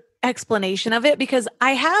good explanation of it, because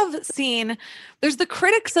I have seen there's the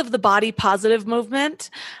critics of the body positive movement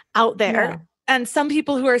out there. Yeah. And some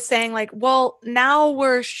people who are saying like, well, now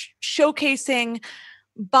we're showcasing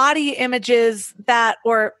body images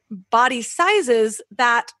or body sizes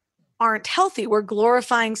that aren't healthy. We're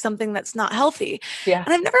glorifying something that's not healthy. Yeah.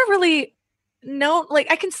 And I've never really known, like,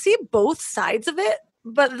 I can see both sides of it.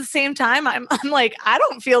 But at the same time, I'm like, I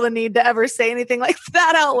don't feel the need to ever say anything like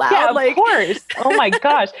that out loud. Yeah, of course. Oh my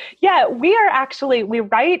gosh. Yeah, we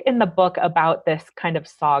write in the book about this kind of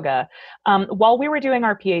saga. While we were doing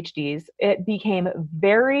our PhDs, it became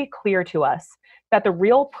very clear to us that the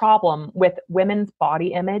real problem with women's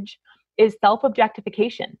body image is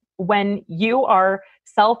self-objectification. when you are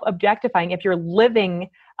self-objectifying, if you're living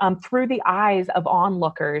through the eyes of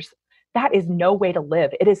onlookers, that is no way to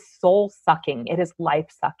live. It is soul-sucking. It is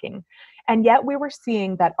life-sucking. And yet we were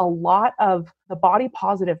seeing that a lot of the body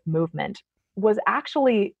positive movement was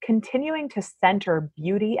actually continuing to center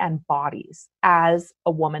beauty and bodies as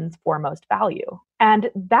a woman's foremost value.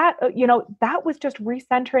 And that, that was just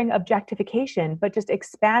recentering objectification, but just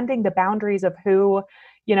expanding the boundaries of who,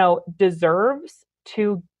 deserves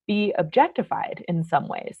to be objectified in some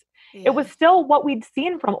ways. Yeah. It was still what we'd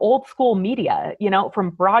seen from old school media,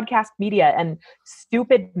 from broadcast media and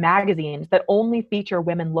stupid magazines that only feature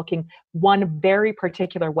women looking one very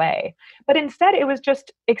particular way. But instead, it was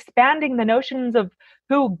just expanding the notions of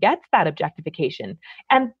who gets that objectification.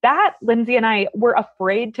 And that, Lindsay and I were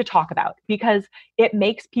afraid to talk about because it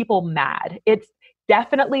makes people mad. It's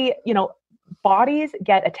definitely, bodies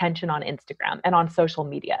get attention on Instagram and on social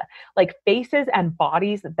media, like faces and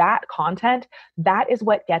bodies, that content, that is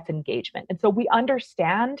what gets engagement. And so we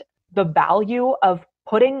understand the value of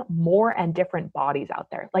putting more and different bodies out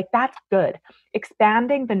there. Like that's good.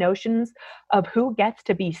 Expanding the notions of who gets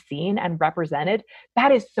to be seen and represented,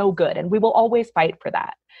 that is so good. And we will always fight for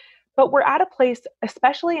that. But we're at a place,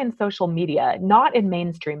 especially in social media, not in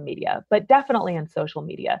mainstream media, but definitely in social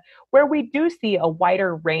media, where we do see a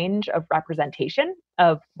wider range of representation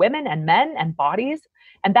of women and men and bodies.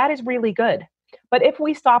 And that is really good. But if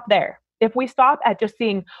we stop there, if we stop at just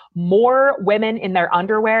seeing more women in their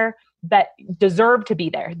underwear that deserve to be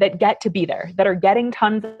there, that get to be there, that are getting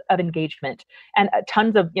tons of engagement and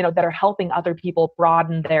tons of, that are helping other people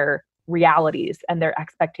broaden their realities and their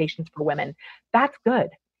expectations for women, that's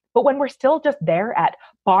good. But when we're still just there at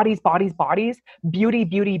bodies, bodies, bodies, beauty,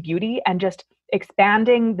 beauty, beauty, and just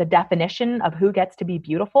expanding the definition of who gets to be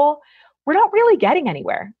beautiful, we're not really getting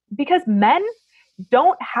anywhere because men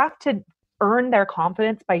don't have to earn their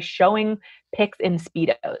confidence by showing pics in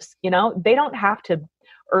Speedos. They don't have to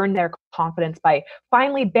earn their confidence by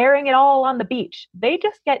finally bearing it all on the beach. They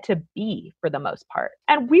just get to be for the most part.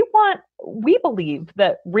 And we believe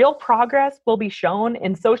that real progress will be shown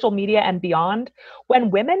in social media and beyond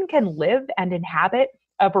when women can live and inhabit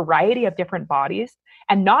a variety of different bodies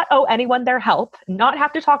and not owe anyone their help, not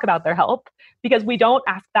have to talk about their health, because we don't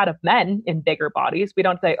ask that of men in bigger bodies. We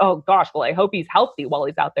don't say, oh gosh, well, I hope he's healthy while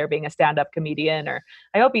he's out there being a stand-up comedian, or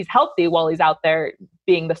I hope he's healthy while he's out there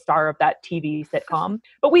being the star of that TV sitcom.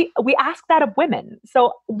 But we ask that of women.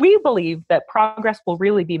 So we believe that progress will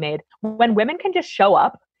really be made when women can just show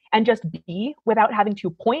up and just be without having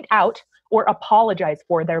to point out or apologize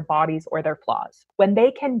for their bodies or their flaws. When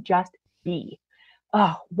they can just be.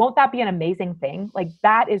 Oh, won't that be an amazing thing? Like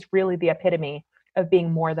that is really the epitome of being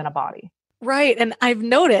more than a body. Right. And I've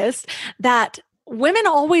noticed that women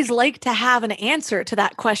always like to have an answer to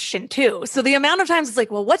that question too. So the amount of times it's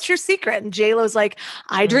like, well, what's your secret? And J-Lo's like,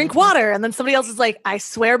 I drink water. And then somebody else is like, I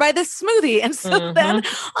swear by this smoothie. And so then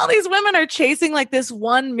all these women are chasing like this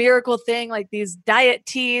one miracle thing, like these diet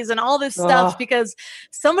teas and all this stuff, because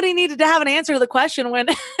somebody needed to have an answer to the question when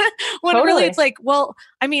totally. Really it's like, well,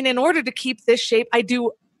 I mean, in order to keep this shape, I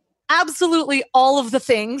do absolutely all of the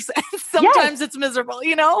things. And sometimes it's miserable,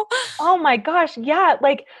 Oh my gosh. Yeah.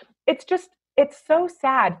 Like it's so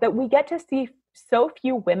sad that we get to see so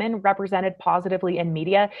few women represented positively in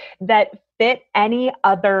media that fit any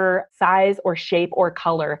other size or shape or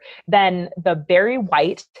color than the very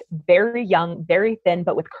white, very young, very thin,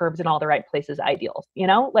 but with curves in all the right places ideals.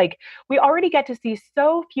 Like we already get to see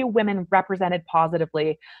so few women represented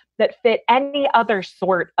positively that fit any other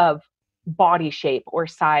sort of body shape or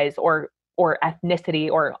size or ethnicity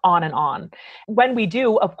or on and on. When we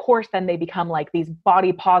do, of course, then they become like these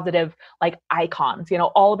body positive, like icons,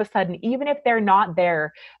 all of a sudden, even if they're not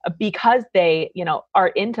there because they, are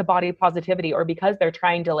into body positivity or because they're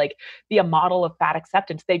trying to like be a model of fat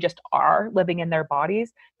acceptance, they just are living in their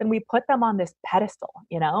bodies, then we put them on this pedestal,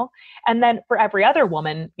 and then for every other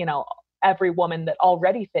woman, every woman that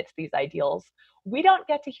already fits these ideals, we don't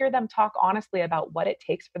get to hear them talk honestly about what it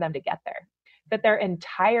takes for them to get there. That their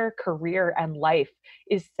entire career and life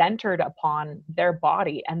is centered upon their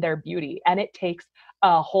body and their beauty. And it takes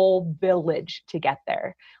a whole village to get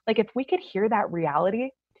there. Like if we could hear that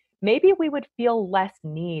reality, maybe we would feel less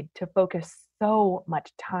need to focus so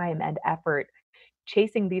much time and effort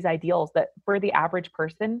chasing these ideals that for the average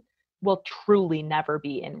person will truly never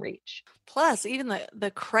be in reach. Plus, even the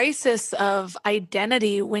crisis of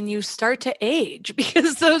identity when you start to age,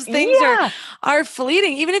 because those things are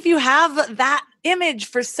fleeting. Even if you have that image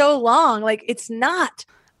for so long, like it's not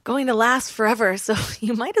going to last forever. So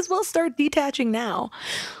you might as well start detaching now.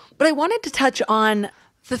 But I wanted to touch on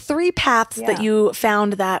The three paths Yeah. that you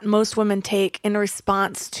found that most women take in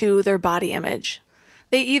response to their body image.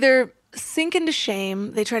 They either sink into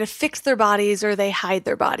shame, they try to fix their bodies, or they hide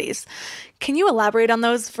their bodies. Can you elaborate on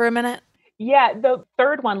those for a minute? Yeah, the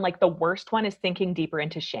third one, like the worst one, is sinking deeper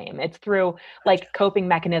into shame. It's through like coping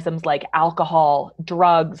mechanisms like alcohol,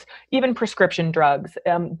 drugs, even prescription drugs,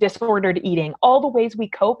 disordered eating, all the ways we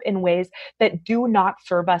cope in ways that do not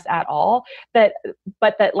serve us at all, but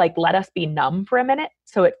that like let us be numb for a minute.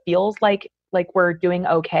 So it feels like we're doing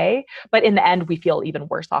okay, but in the end we feel even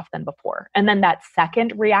worse off than before. And then that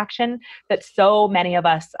second reaction that so many of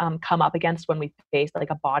us come up against when we face like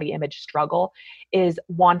a body image struggle is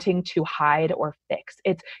wanting to hide or fix.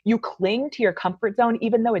 It's you cling to your comfort zone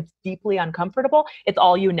even though it's deeply uncomfortable. It's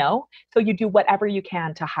all you know. So you do whatever you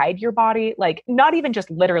can to hide your body, like not even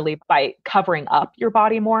just literally by covering up your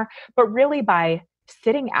body more, but really by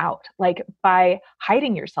sitting out, like by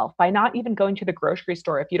hiding yourself, by not even going to the grocery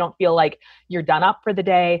store if you don't feel like you're done up for the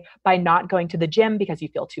day, by not going to the gym because you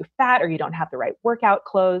feel too fat or you don't have the right workout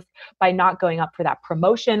clothes, by not going up for that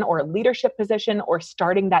promotion or leadership position or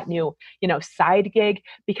starting that new, side gig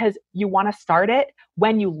because you want to start it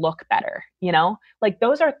when you look better, like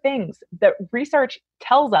those are things that research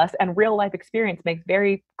tells us and real life experience makes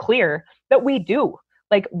very clear that we do.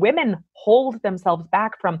 Like women hold themselves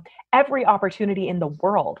back from every opportunity in the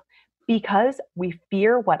world because we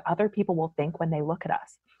fear what other people will think when they look at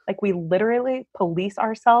us. Like we literally police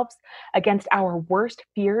ourselves against our worst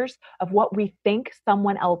fears of what we think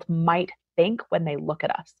someone else might think when they look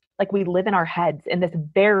at us. Like we live in our heads in this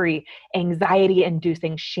very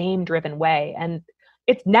anxiety-inducing, shame-driven way. And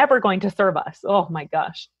it's never going to serve us. Oh my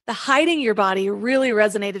gosh. The hiding your body really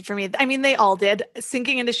resonated for me. I mean, they all did.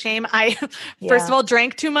 Sinking into shame. I, first of all,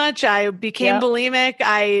 drank too much. I became bulimic.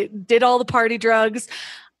 I did all the party drugs.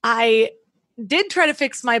 I did try to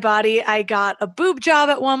fix my body. I got a boob job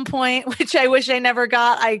at one point, which I wish I never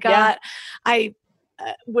got. I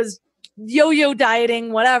was yo-yo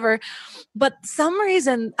dieting, whatever. But some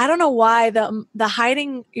reason, I don't know why the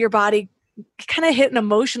hiding your body kind of hit an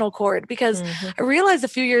emotional chord because I realized a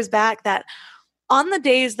few years back that on the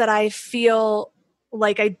days that I feel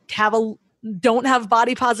like I don't have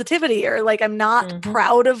body positivity or like I'm not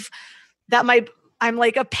proud of that I'm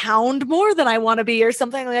like a pound more than I want to be or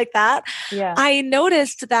something like that. Yeah. I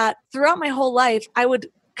noticed that throughout my whole life, I would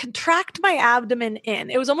contract my abdomen in.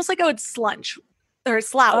 It was almost like I would slouch.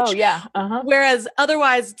 Oh, yeah. Whereas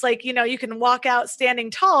otherwise it's like, you can walk out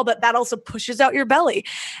standing tall, but that also pushes out your belly.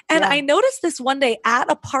 And I noticed this one day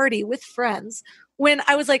at a party with friends when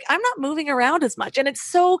I was like, I'm not moving around as much. And it's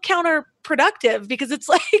so counterproductive because it's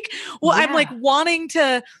like, I'm like wanting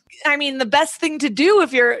to, the best thing to do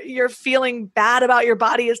if you're feeling bad about your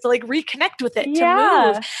body is to like reconnect with it,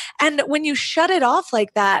 to move. And when you shut it off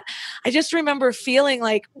like that, I just remember feeling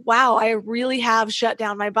like, wow, I really have shut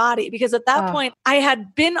down my body because at that point I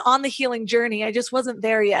had been on the healing journey. I just wasn't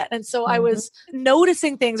there yet. And so I was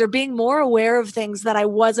noticing things or being more aware of things that I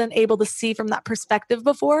wasn't able to see from that perspective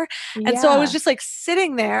before. And so I was just like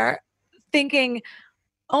sitting there thinking,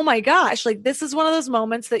 oh my gosh, like this is one of those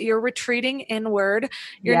moments that you're retreating inward.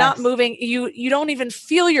 You're not moving. You don't even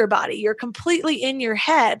feel your body. You're completely in your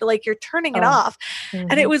head. Like you're turning it off.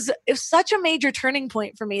 And it was such a major turning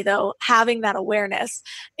point for me though, having that awareness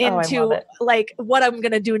into like what I'm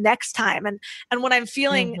going to do next time. And when I'm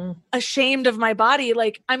feeling ashamed of my body,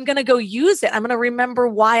 like I'm going to go use it. I'm going to remember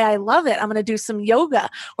why I love it. I'm going to do some yoga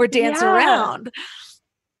or dance around.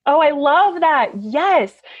 Oh, I love that.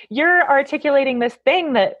 Yes. You're articulating this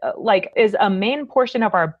thing that is a main portion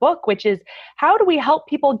of our book, which is how do we help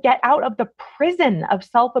people get out of the prison of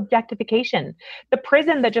self-objectification, the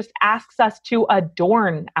prison that just asks us to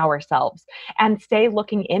adorn ourselves and stay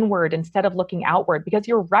looking inward instead of looking outward. Because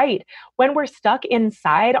you're right. When we're stuck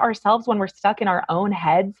inside ourselves, when we're stuck in our own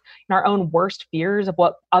heads, in our own worst fears of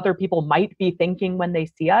what other people might be thinking when they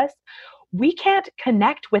see us, we can't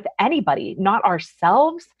connect with anybody, not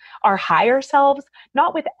ourselves, our higher selves,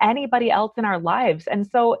 not with anybody else in our lives. And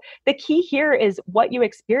so the key here is what you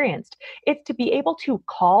experienced. It's to be able to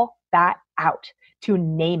call that out, to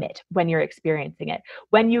name it when you're experiencing it.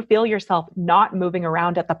 When you feel yourself not moving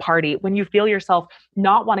around at the party, when you feel yourself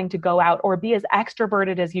not wanting to go out or be as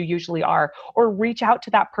extroverted as you usually are, or reach out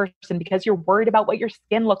to that person because you're worried about what your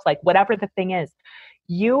skin looks like, whatever the thing is,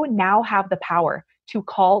 you now have the power to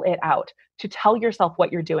call it out, to tell yourself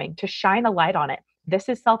what you're doing, to shine a light on it. This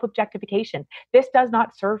is self-objectification. This does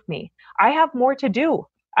not serve me. I have more to do.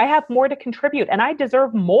 I have more to contribute, and I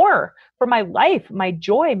deserve more for my life, my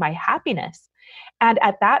joy, my happiness. And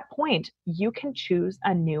at that point, you can choose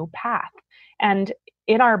a new path. And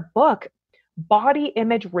in our book, body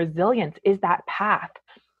image resilience is that path.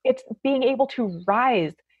 It's being able to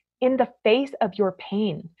rise in the face of your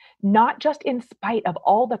pain, not just in spite of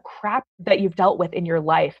all the crap that you've dealt with in your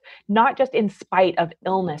life, not just in spite of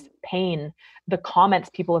illness, pain, the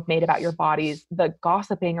comments people have made about your bodies, the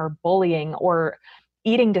gossiping or bullying or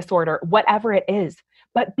eating disorder, whatever it is,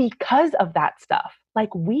 but because of that stuff.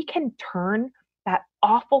 Like, we can turn that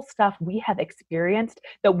awful stuff we have experienced,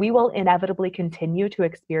 that we will inevitably continue to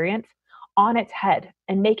experience, on its head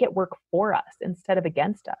and make it work for us instead of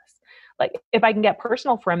against us. Like, if I can get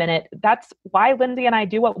personal for a minute, that's why Lindsay and I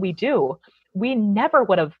do what we do. We never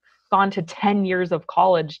would have gone to 10 years of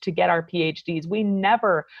college to get our PhDs. We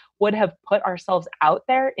never would have put ourselves out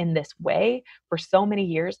there in this way for so many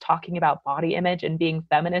years, talking about body image and being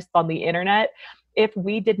feminists on the internet, if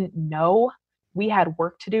we didn't know we had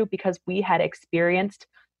work to do, because we had experienced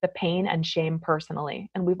the pain and shame personally.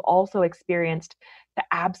 And we've also experienced the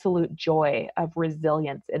absolute joy of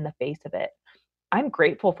resilience in the face of it. I'm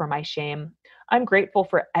grateful for my shame. I'm grateful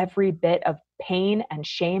for every bit of pain and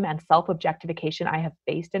shame and self-objectification I have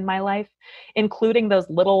faced in my life, including those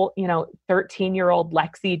little, 13-year-old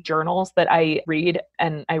Lexi journals that I read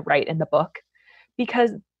and I write in the book,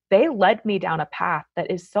 because they led me down a path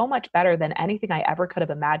that is so much better than anything I ever could have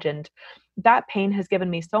imagined. That pain has given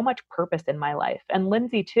me so much purpose in my life, and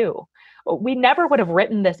Lindsay too. We never would have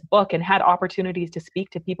written this book and had opportunities to speak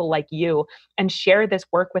to people like you and share this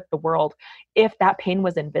work with the world if that pain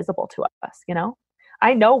was invisible to us,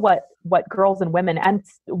 I know what girls and women and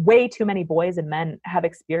way too many boys and men have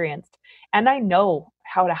experienced, and I know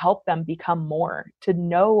how to help them become more, to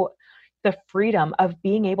know the freedom of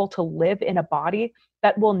being able to live in a body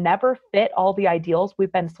that will never fit all the ideals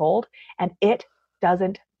we've been sold, and it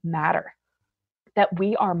doesn't matter. That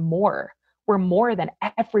we are more. We're more than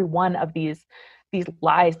every one of these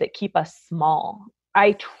lies that keep us small.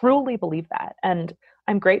 I truly believe that, and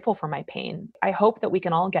I'm grateful for my pain. I hope that we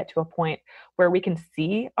can all get to a point where we can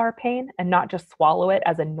see our pain and not just swallow it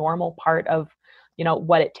as a normal part of,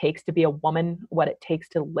 what it takes to be a woman, what it takes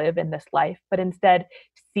to live in this life, but instead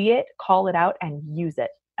see it, call it out, and use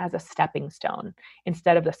it as a stepping stone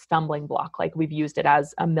instead of the stumbling block like we've used it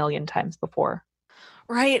as a million times before.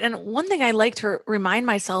 Right. And one thing I like to remind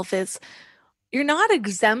myself is you're not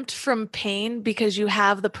exempt from pain because you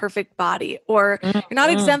have the perfect body, or you're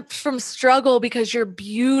not exempt from struggle because you're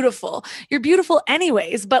beautiful. You're beautiful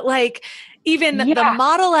anyways, but like even the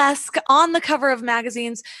model-esque on the cover of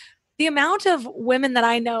magazines, the amount of women that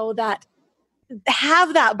I know that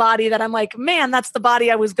have that body that I'm like, man, that's the body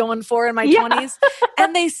I was going for in my 20s.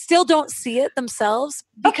 And they still don't see it themselves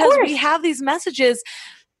because we have these messages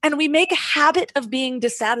and we make a habit of being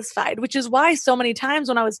dissatisfied, which is why so many times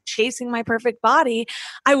when I was chasing my perfect body,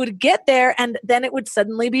 I would get there and then it would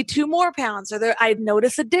suddenly be 2 more pounds, or I'd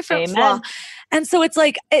notice a different flaw. And so it's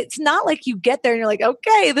like, it's not like you get there and you're like,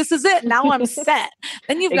 okay, this is it. Now I'm set.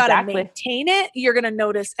 Then you've got to maintain it. You're going to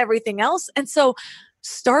notice everything else. And so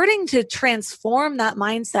starting to transform that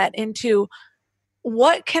mindset into,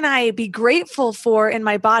 what can I be grateful for in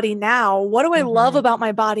my body now? What do I love about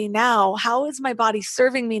my body now? How is my body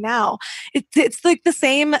serving me now? It's like the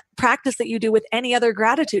same practice that you do with any other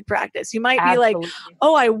gratitude practice. You might be like,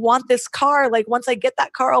 oh, I want this car. Like once I get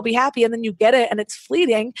that car, I'll be happy. And then you get it and it's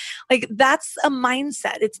fleeting. Like that's a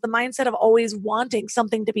mindset. It's the mindset of always wanting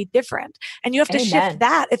something to be different. And you have to shift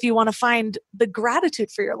that if you want to find the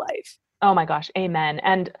gratitude for your life. Oh my gosh. Amen.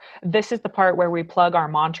 And this is the part where we plug our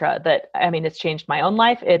mantra that, it's changed my own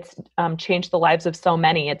life. It's changed the lives of so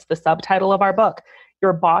many. It's the subtitle of our book.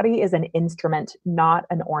 Your body is an instrument, not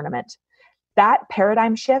an ornament. That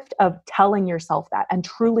paradigm shift of telling yourself that and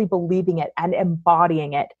truly believing it and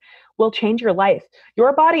embodying it will change your life.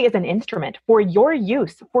 Your body is an instrument for your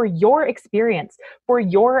use, for your experience, for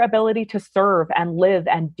your ability to serve and live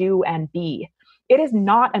and do and be. It is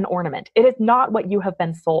not an ornament. It is not what you have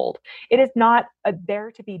been sold. It is not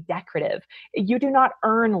there to be decorative. You do not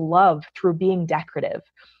earn love through being decorative.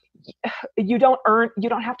 You don't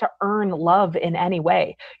have to earn love in any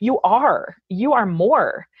way. You are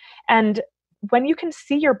more. And when you can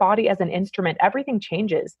see your body as an instrument, everything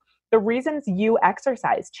changes. The reasons you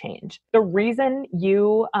exercise change. The reason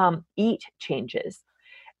you eat changes.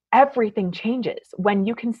 Everything changes when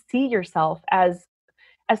you can see yourself as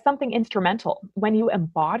something instrumental, when you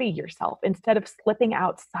embody yourself instead of slipping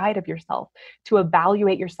outside of yourself to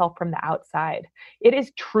evaluate yourself from the outside. It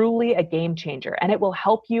is truly a game changer, and it will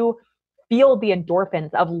help you feel the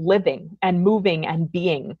endorphins of living and moving and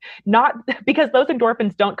being, not because those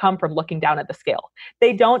endorphins don't come from looking down at the scale.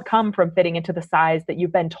 They don't come from fitting into the size that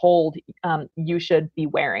you've been told you should be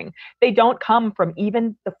wearing. They don't come from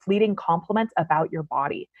even the fleeting compliments about your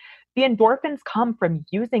body. The endorphins come from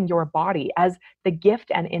using your body as the gift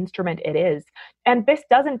and instrument it is. And this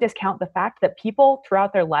doesn't discount the fact that people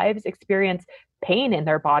throughout their lives experience pain in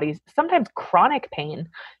their bodies, sometimes chronic pain,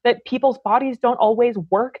 that people's bodies don't always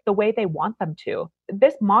work the way they want them to.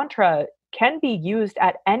 This mantra can be used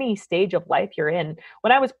at any stage of life you're in.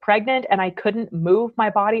 When I was pregnant and I couldn't move my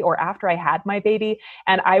body, or after I had my baby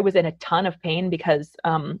and I was in a ton of pain because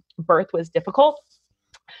birth was difficult,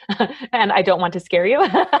 and I don't want to scare you,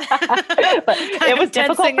 but it was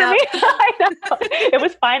difficult for me. I know. It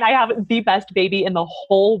was fine. I have the best baby in the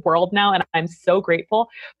whole world now, and I'm so grateful.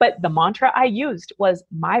 But the mantra I used was,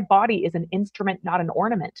 my body is an instrument, not an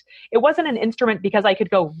ornament. It wasn't an instrument because I could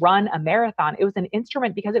go run a marathon. It was an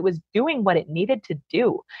instrument because it was doing what it needed to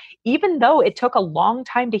do. Even though it took a long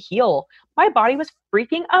time to heal, my body was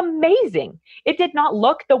freaking amazing. It did not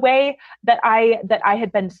look the way that I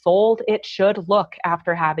had been sold it should look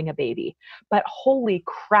after having a baby. But holy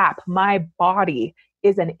crap, my body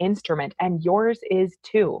is an instrument, and yours is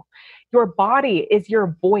too. Your body is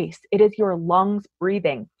your voice. It is your lungs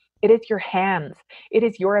breathing. It is your hands. It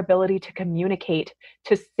is your ability to communicate,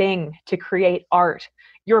 to sing, to create art.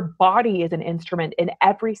 Your body is an instrument in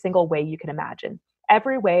every single way you can imagine.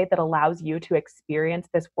 Every way that allows you to experience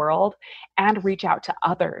this world and reach out to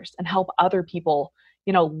others and help other people,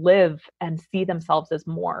 live and see themselves as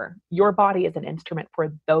more. Your body is an instrument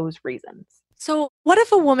for those reasons. So what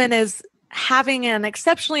if a woman is having an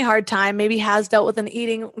exceptionally hard time, maybe has dealt with an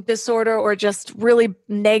eating disorder or just really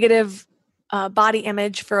negative body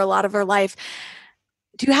image for a lot of her life?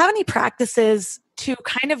 Do you have any practices to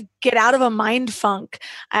kind of get out of a mind funk?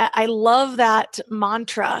 I love that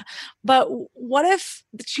mantra, but what if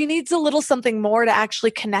she needs a little something more to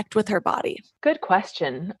actually connect with her body? Good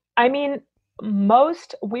question. I mean,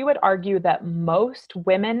 we would argue that most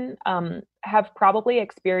women have probably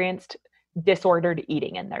experienced disordered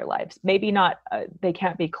eating in their lives. Maybe not, they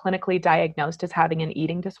can't be clinically diagnosed as having an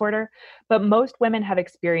eating disorder, but most women have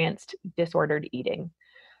experienced disordered eating.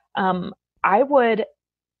 I would,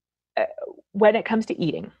 when it comes to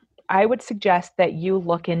eating, I would suggest that you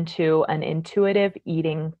look into an intuitive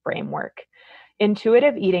eating framework.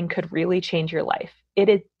 Intuitive eating could really change your life. It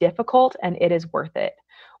is difficult and it is worth it.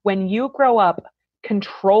 When you grow up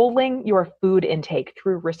controlling your food intake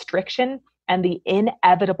through restriction and the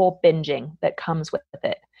inevitable binging that comes with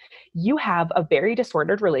it, you have a very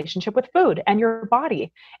disordered relationship with food and your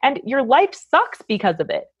body, and your life sucks because of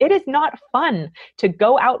it. It is not fun to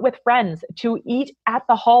go out with friends, to eat at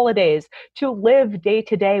the holidays, to live day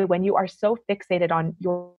to day when you are so fixated on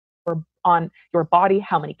your body,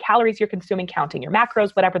 how many calories you're consuming, counting your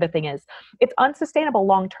macros, whatever the thing is. It's unsustainable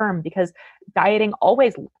long term because dieting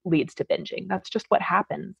always leads to binging. That's just what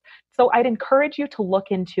happens. So I'd encourage you to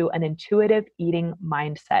look into an intuitive eating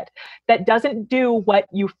mindset that doesn't do what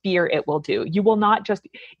you fear it will do. You will not just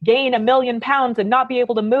gain 1 million pounds and not be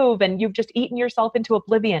able to move and you've just eaten yourself into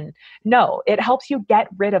oblivion. No, it helps you get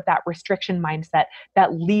rid of that restriction mindset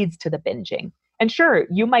that leads to the binging. And sure,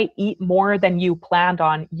 you might eat more than you planned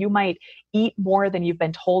on. You might eat more than you've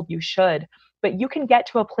been told you should, but you can get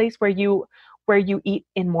to a place where you eat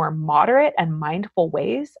in more moderate and mindful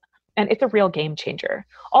ways. And it's a real game changer.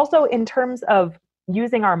 Also, in terms of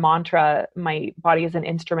using our mantra, my body is an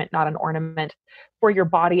instrument, not an ornament, for your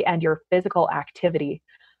body and your physical activity,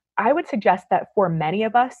 I would suggest that for many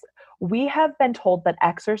of us, we have been told that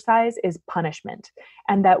exercise is punishment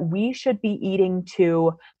and that we should be eating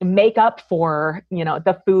to make up for,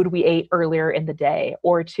 the food we ate earlier in the day,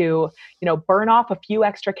 or to, burn off a few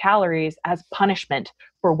extra calories as punishment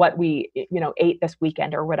for what we, ate this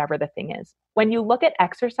weekend or whatever the thing is. When you look at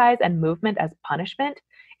exercise and movement as punishment,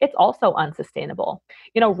 it's also unsustainable.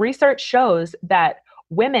 Research shows that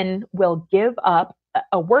women will give up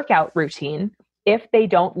a workout routine if they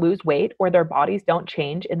don't lose weight or their bodies don't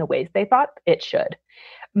change in the ways they thought it should.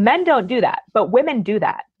 Men don't do that, but women do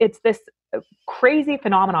that. It's this crazy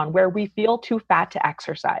phenomenon where we feel too fat to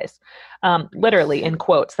exercise. Literally, in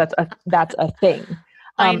quotes, that's a thing.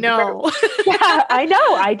 I know. Yeah, I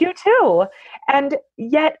know. I do too. And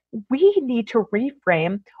yet we need to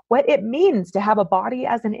reframe what it means to have a body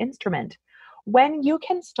as an instrument. When you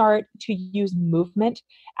can start to use movement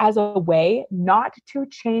as a way not to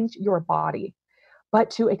change your body, but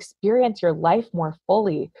to experience your life more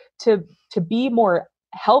fully, to be more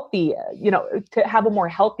healthy, to have a more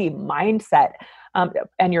healthy mindset,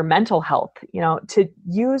 and your mental health, to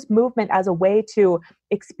use movement as a way to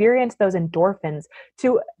experience those endorphins,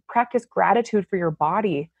 to practice gratitude for your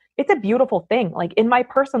body. It's a beautiful thing. Like in my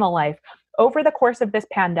personal life, over the course of this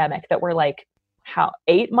pandemic that we're like,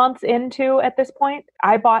 8 months into at this point,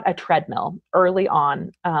 I bought a treadmill early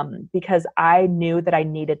on because I knew that I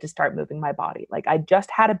needed to start moving my body. Like I just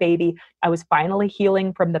had a baby. I was finally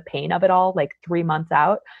healing from the pain of it all, like 3 months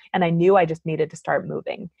out. And I knew I just needed to start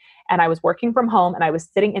moving. And I was working from home and I was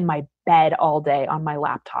sitting in my bed all day on my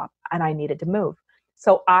laptop and I needed to move.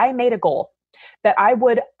 So I made a goal that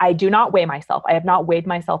I do not weigh myself. I have not weighed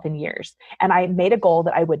myself in years. And I made a goal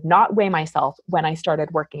that I would not weigh myself when I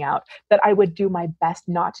started working out, that I would do my best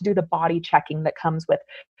not to do the body checking that comes with,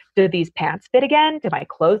 do these pants fit again? Do my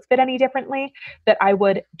clothes fit any differently? That I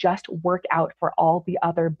would just work out for all the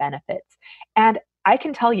other benefits. And I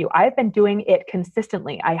can tell you, I've been doing it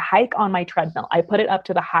consistently. I hike on my treadmill. I put it up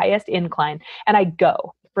to the highest incline and I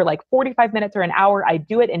go for like 45 minutes or an hour. I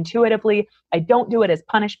do it intuitively. I don't do it as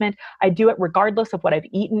punishment. I do it regardless of what I've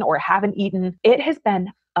eaten or haven't eaten. It has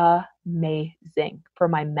been amazing for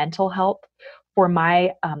my mental health, for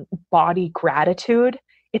my body gratitude.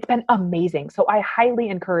 It's been amazing. So I highly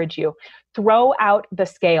encourage you, throw out the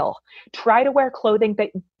scale. Try to wear clothing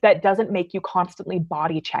that doesn't make you constantly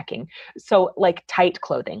body checking. So like tight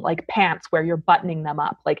clothing, like pants where you're buttoning them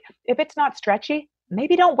up. Like if it's not stretchy,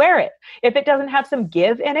 maybe don't wear it. If it doesn't have some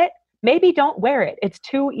give in it, maybe don't wear it. It's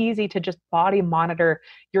too easy to just body monitor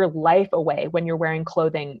your life away when you're wearing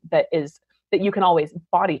clothing that you can always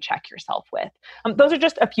body check yourself with. Those are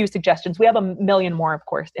just a few suggestions. We have a million more, of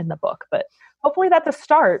course, in the book, but hopefully that's a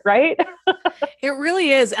start, right? It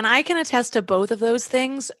really is. And I can attest to both of those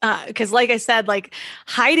things. Because like I said, like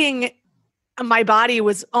hiding my body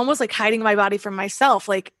was almost like hiding my body from myself.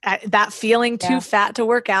 Like that feeling too fat to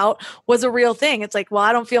work out was a real thing. It's like, well,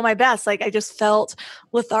 I don't feel my best. Like I just felt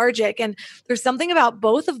lethargic. And there's something about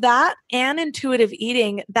both of that and intuitive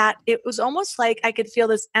eating that it was almost like I could feel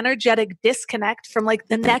this energetic disconnect from like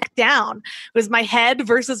the neck down. It was my head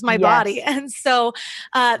versus my body. And so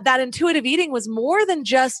that intuitive eating was more than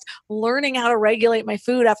just learning how to regulate my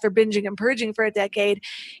food after binging and purging for a decade.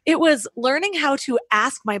 It was learning how to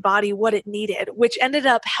ask my body what it needed, which ended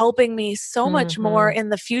up helping me so much more in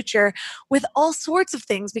the future with all sorts of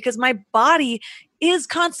things, because my body is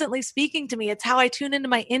constantly speaking to me. It's how I tune into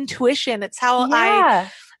my intuition. It's how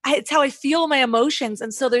it's how I feel my emotions.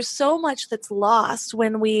 And so there's so much that's lost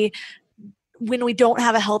when we don't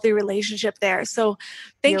have a healthy relationship there. So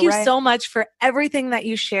thank you so much for everything that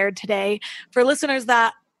you shared today. For listeners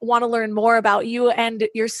that want to learn more about you and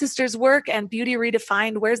your sister's work and Beauty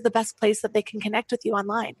Redefined, where's the best place that they can connect with you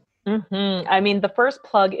online? I mean, the first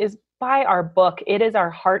plug is by our book. It is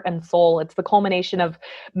our heart and soul. It's the culmination of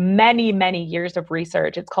many, many years of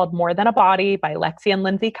research. It's called More Than a Body by Lexi and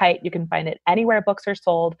Lindsay Kite. You can find it anywhere books are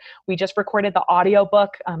sold. We just recorded the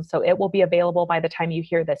audiobook, so it will be available by the time you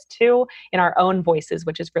hear this too, in our own voices,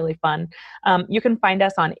 which is really fun. You can find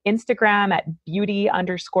us on Instagram at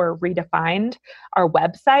beauty_redefined. Our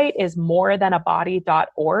website is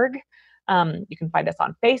morethanabody.org. You can find us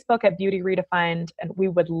on Facebook at Beauty Redefined, and we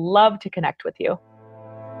would love to connect with you.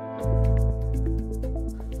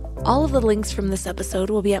 All of the links from this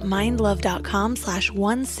episode will be at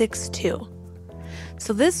mindlove.com/162.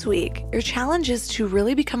 So this week, your challenge is to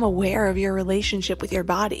really become aware of your relationship with your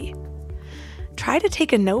body. Try to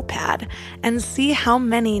take a notepad and see how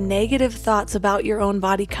many negative thoughts about your own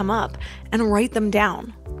body come up and write them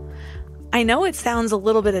down. I know it sounds a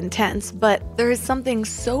little bit intense, but there is something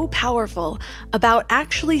so powerful about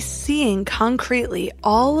actually seeing concretely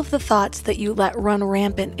all of the thoughts that you let run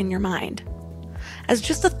rampant in your mind. As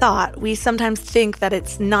just a thought, we sometimes think that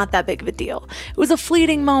it's not that big of a deal. It was a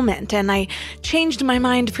fleeting moment and I changed my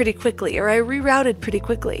mind pretty quickly, or I rerouted pretty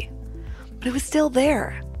quickly. But it was still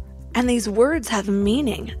there. And these words have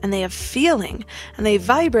meaning, and they have feeling, and they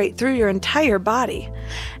vibrate through your entire body.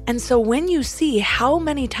 And so when you see how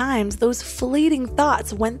many times those fleeting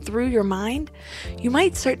thoughts went through your mind, you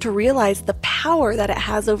might start to realize the power that it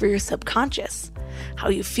has over your subconscious. How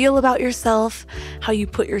you feel about yourself, how you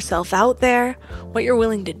put yourself out there, what you're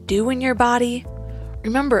willing to do in your body.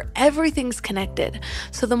 Remember, everything's connected.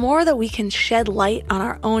 So the more that we can shed light on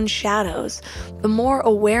our own shadows, the more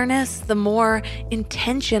awareness, the more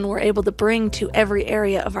intention we're able to bring to every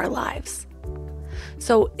area of our lives.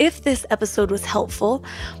 So if this episode was helpful,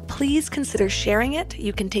 please consider sharing it.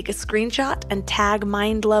 You can take a screenshot and tag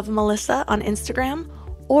MindLoveMelissa on Instagram.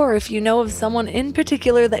 Or if you know of someone in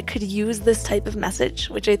particular that could use this type of message,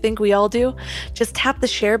 which I think we all do, just tap the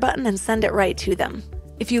share button and send it right to them.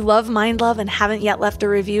 If you love Mind Love and haven't yet left a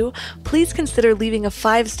review, please consider leaving a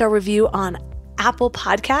 5-star review on Apple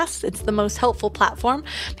Podcasts. It's the most helpful platform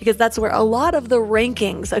because that's where a lot of the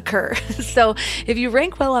rankings occur. So if you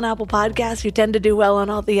rank well on Apple Podcasts, you tend to do well on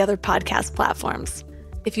all the other podcast platforms.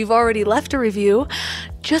 If you've already left a review,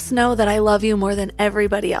 just know that I love you more than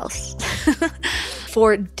everybody else.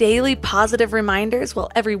 For daily positive reminders, well,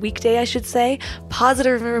 every weekday, I should say,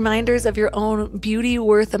 positive reminders of your own beauty,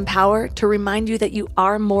 worth, and power to remind you that you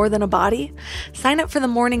are more than a body, sign up for the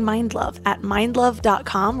Morning Mind Love at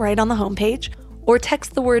mindlove.com right on the homepage, or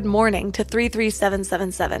text the word morning to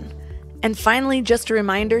 33777. And finally, just a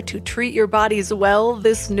reminder to treat your bodies well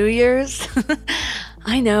this New Year's.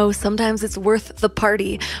 I know sometimes it's worth the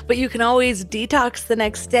party, but you can always detox the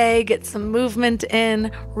next day, get some movement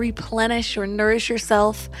in, replenish or nourish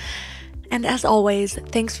yourself. And as always,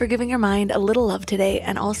 thanks for giving your mind a little love today,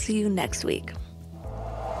 and I'll see you next week.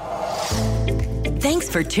 Thanks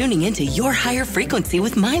for tuning into Your Higher Frequency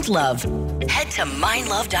with Mind Love. Head to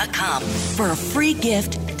mindlove.com for a free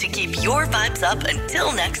gift to keep your vibes up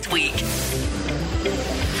until next week.